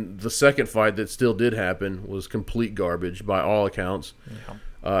 and the second fight that still did happen was complete garbage by all accounts. Yeah.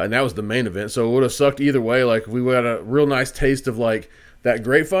 And that was the main event, so it would have sucked either way. Like, we would have had a real nice taste of like that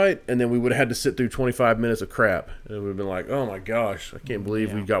great fight, and then we would have had to sit through 25 minutes of crap. And it would have been like, oh my gosh, I can't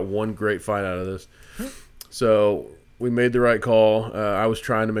believe we got one great fight out of this. So we made the right call. I was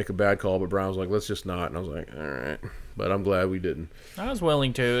trying to make a bad call, but Brian was like, let's just not. And I was like, all right. But I'm glad we didn't. I was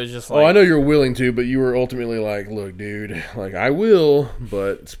willing to. It's just like, I know you're willing to, but you were ultimately like, look, dude, like, I will,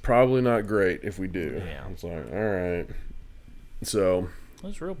 but it's probably not great if we do. Yeah. It's like, all right. So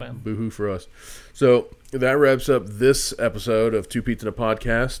that's real bad. Boo-hoo for us. So that wraps up this episode of Two Pete's in a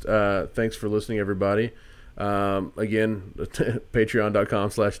Podcast. Thanks for listening, everybody. Again,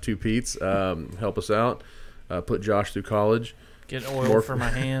 patreon.com/2petes. Help us out. Put Josh through college. Get oil for my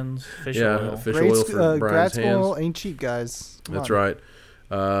hands. Fish oil. Fish oil for Brian's grad hands. school ain't cheap, guys. That's right.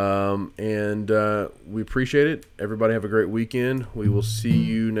 And we appreciate it. Everybody have a great weekend. We will see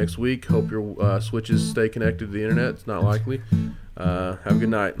you next week. Hope your switches stay connected to the internet. It's not likely. Have a good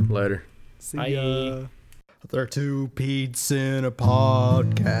night. Later. See Bye. ya. They're Two Pete's in a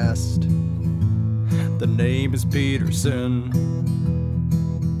Podcast. The name is Peterson.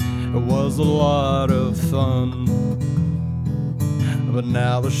 It was a lot of fun, but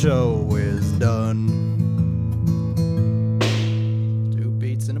now the show is done. Two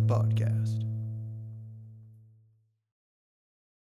Pete's in a Podcast.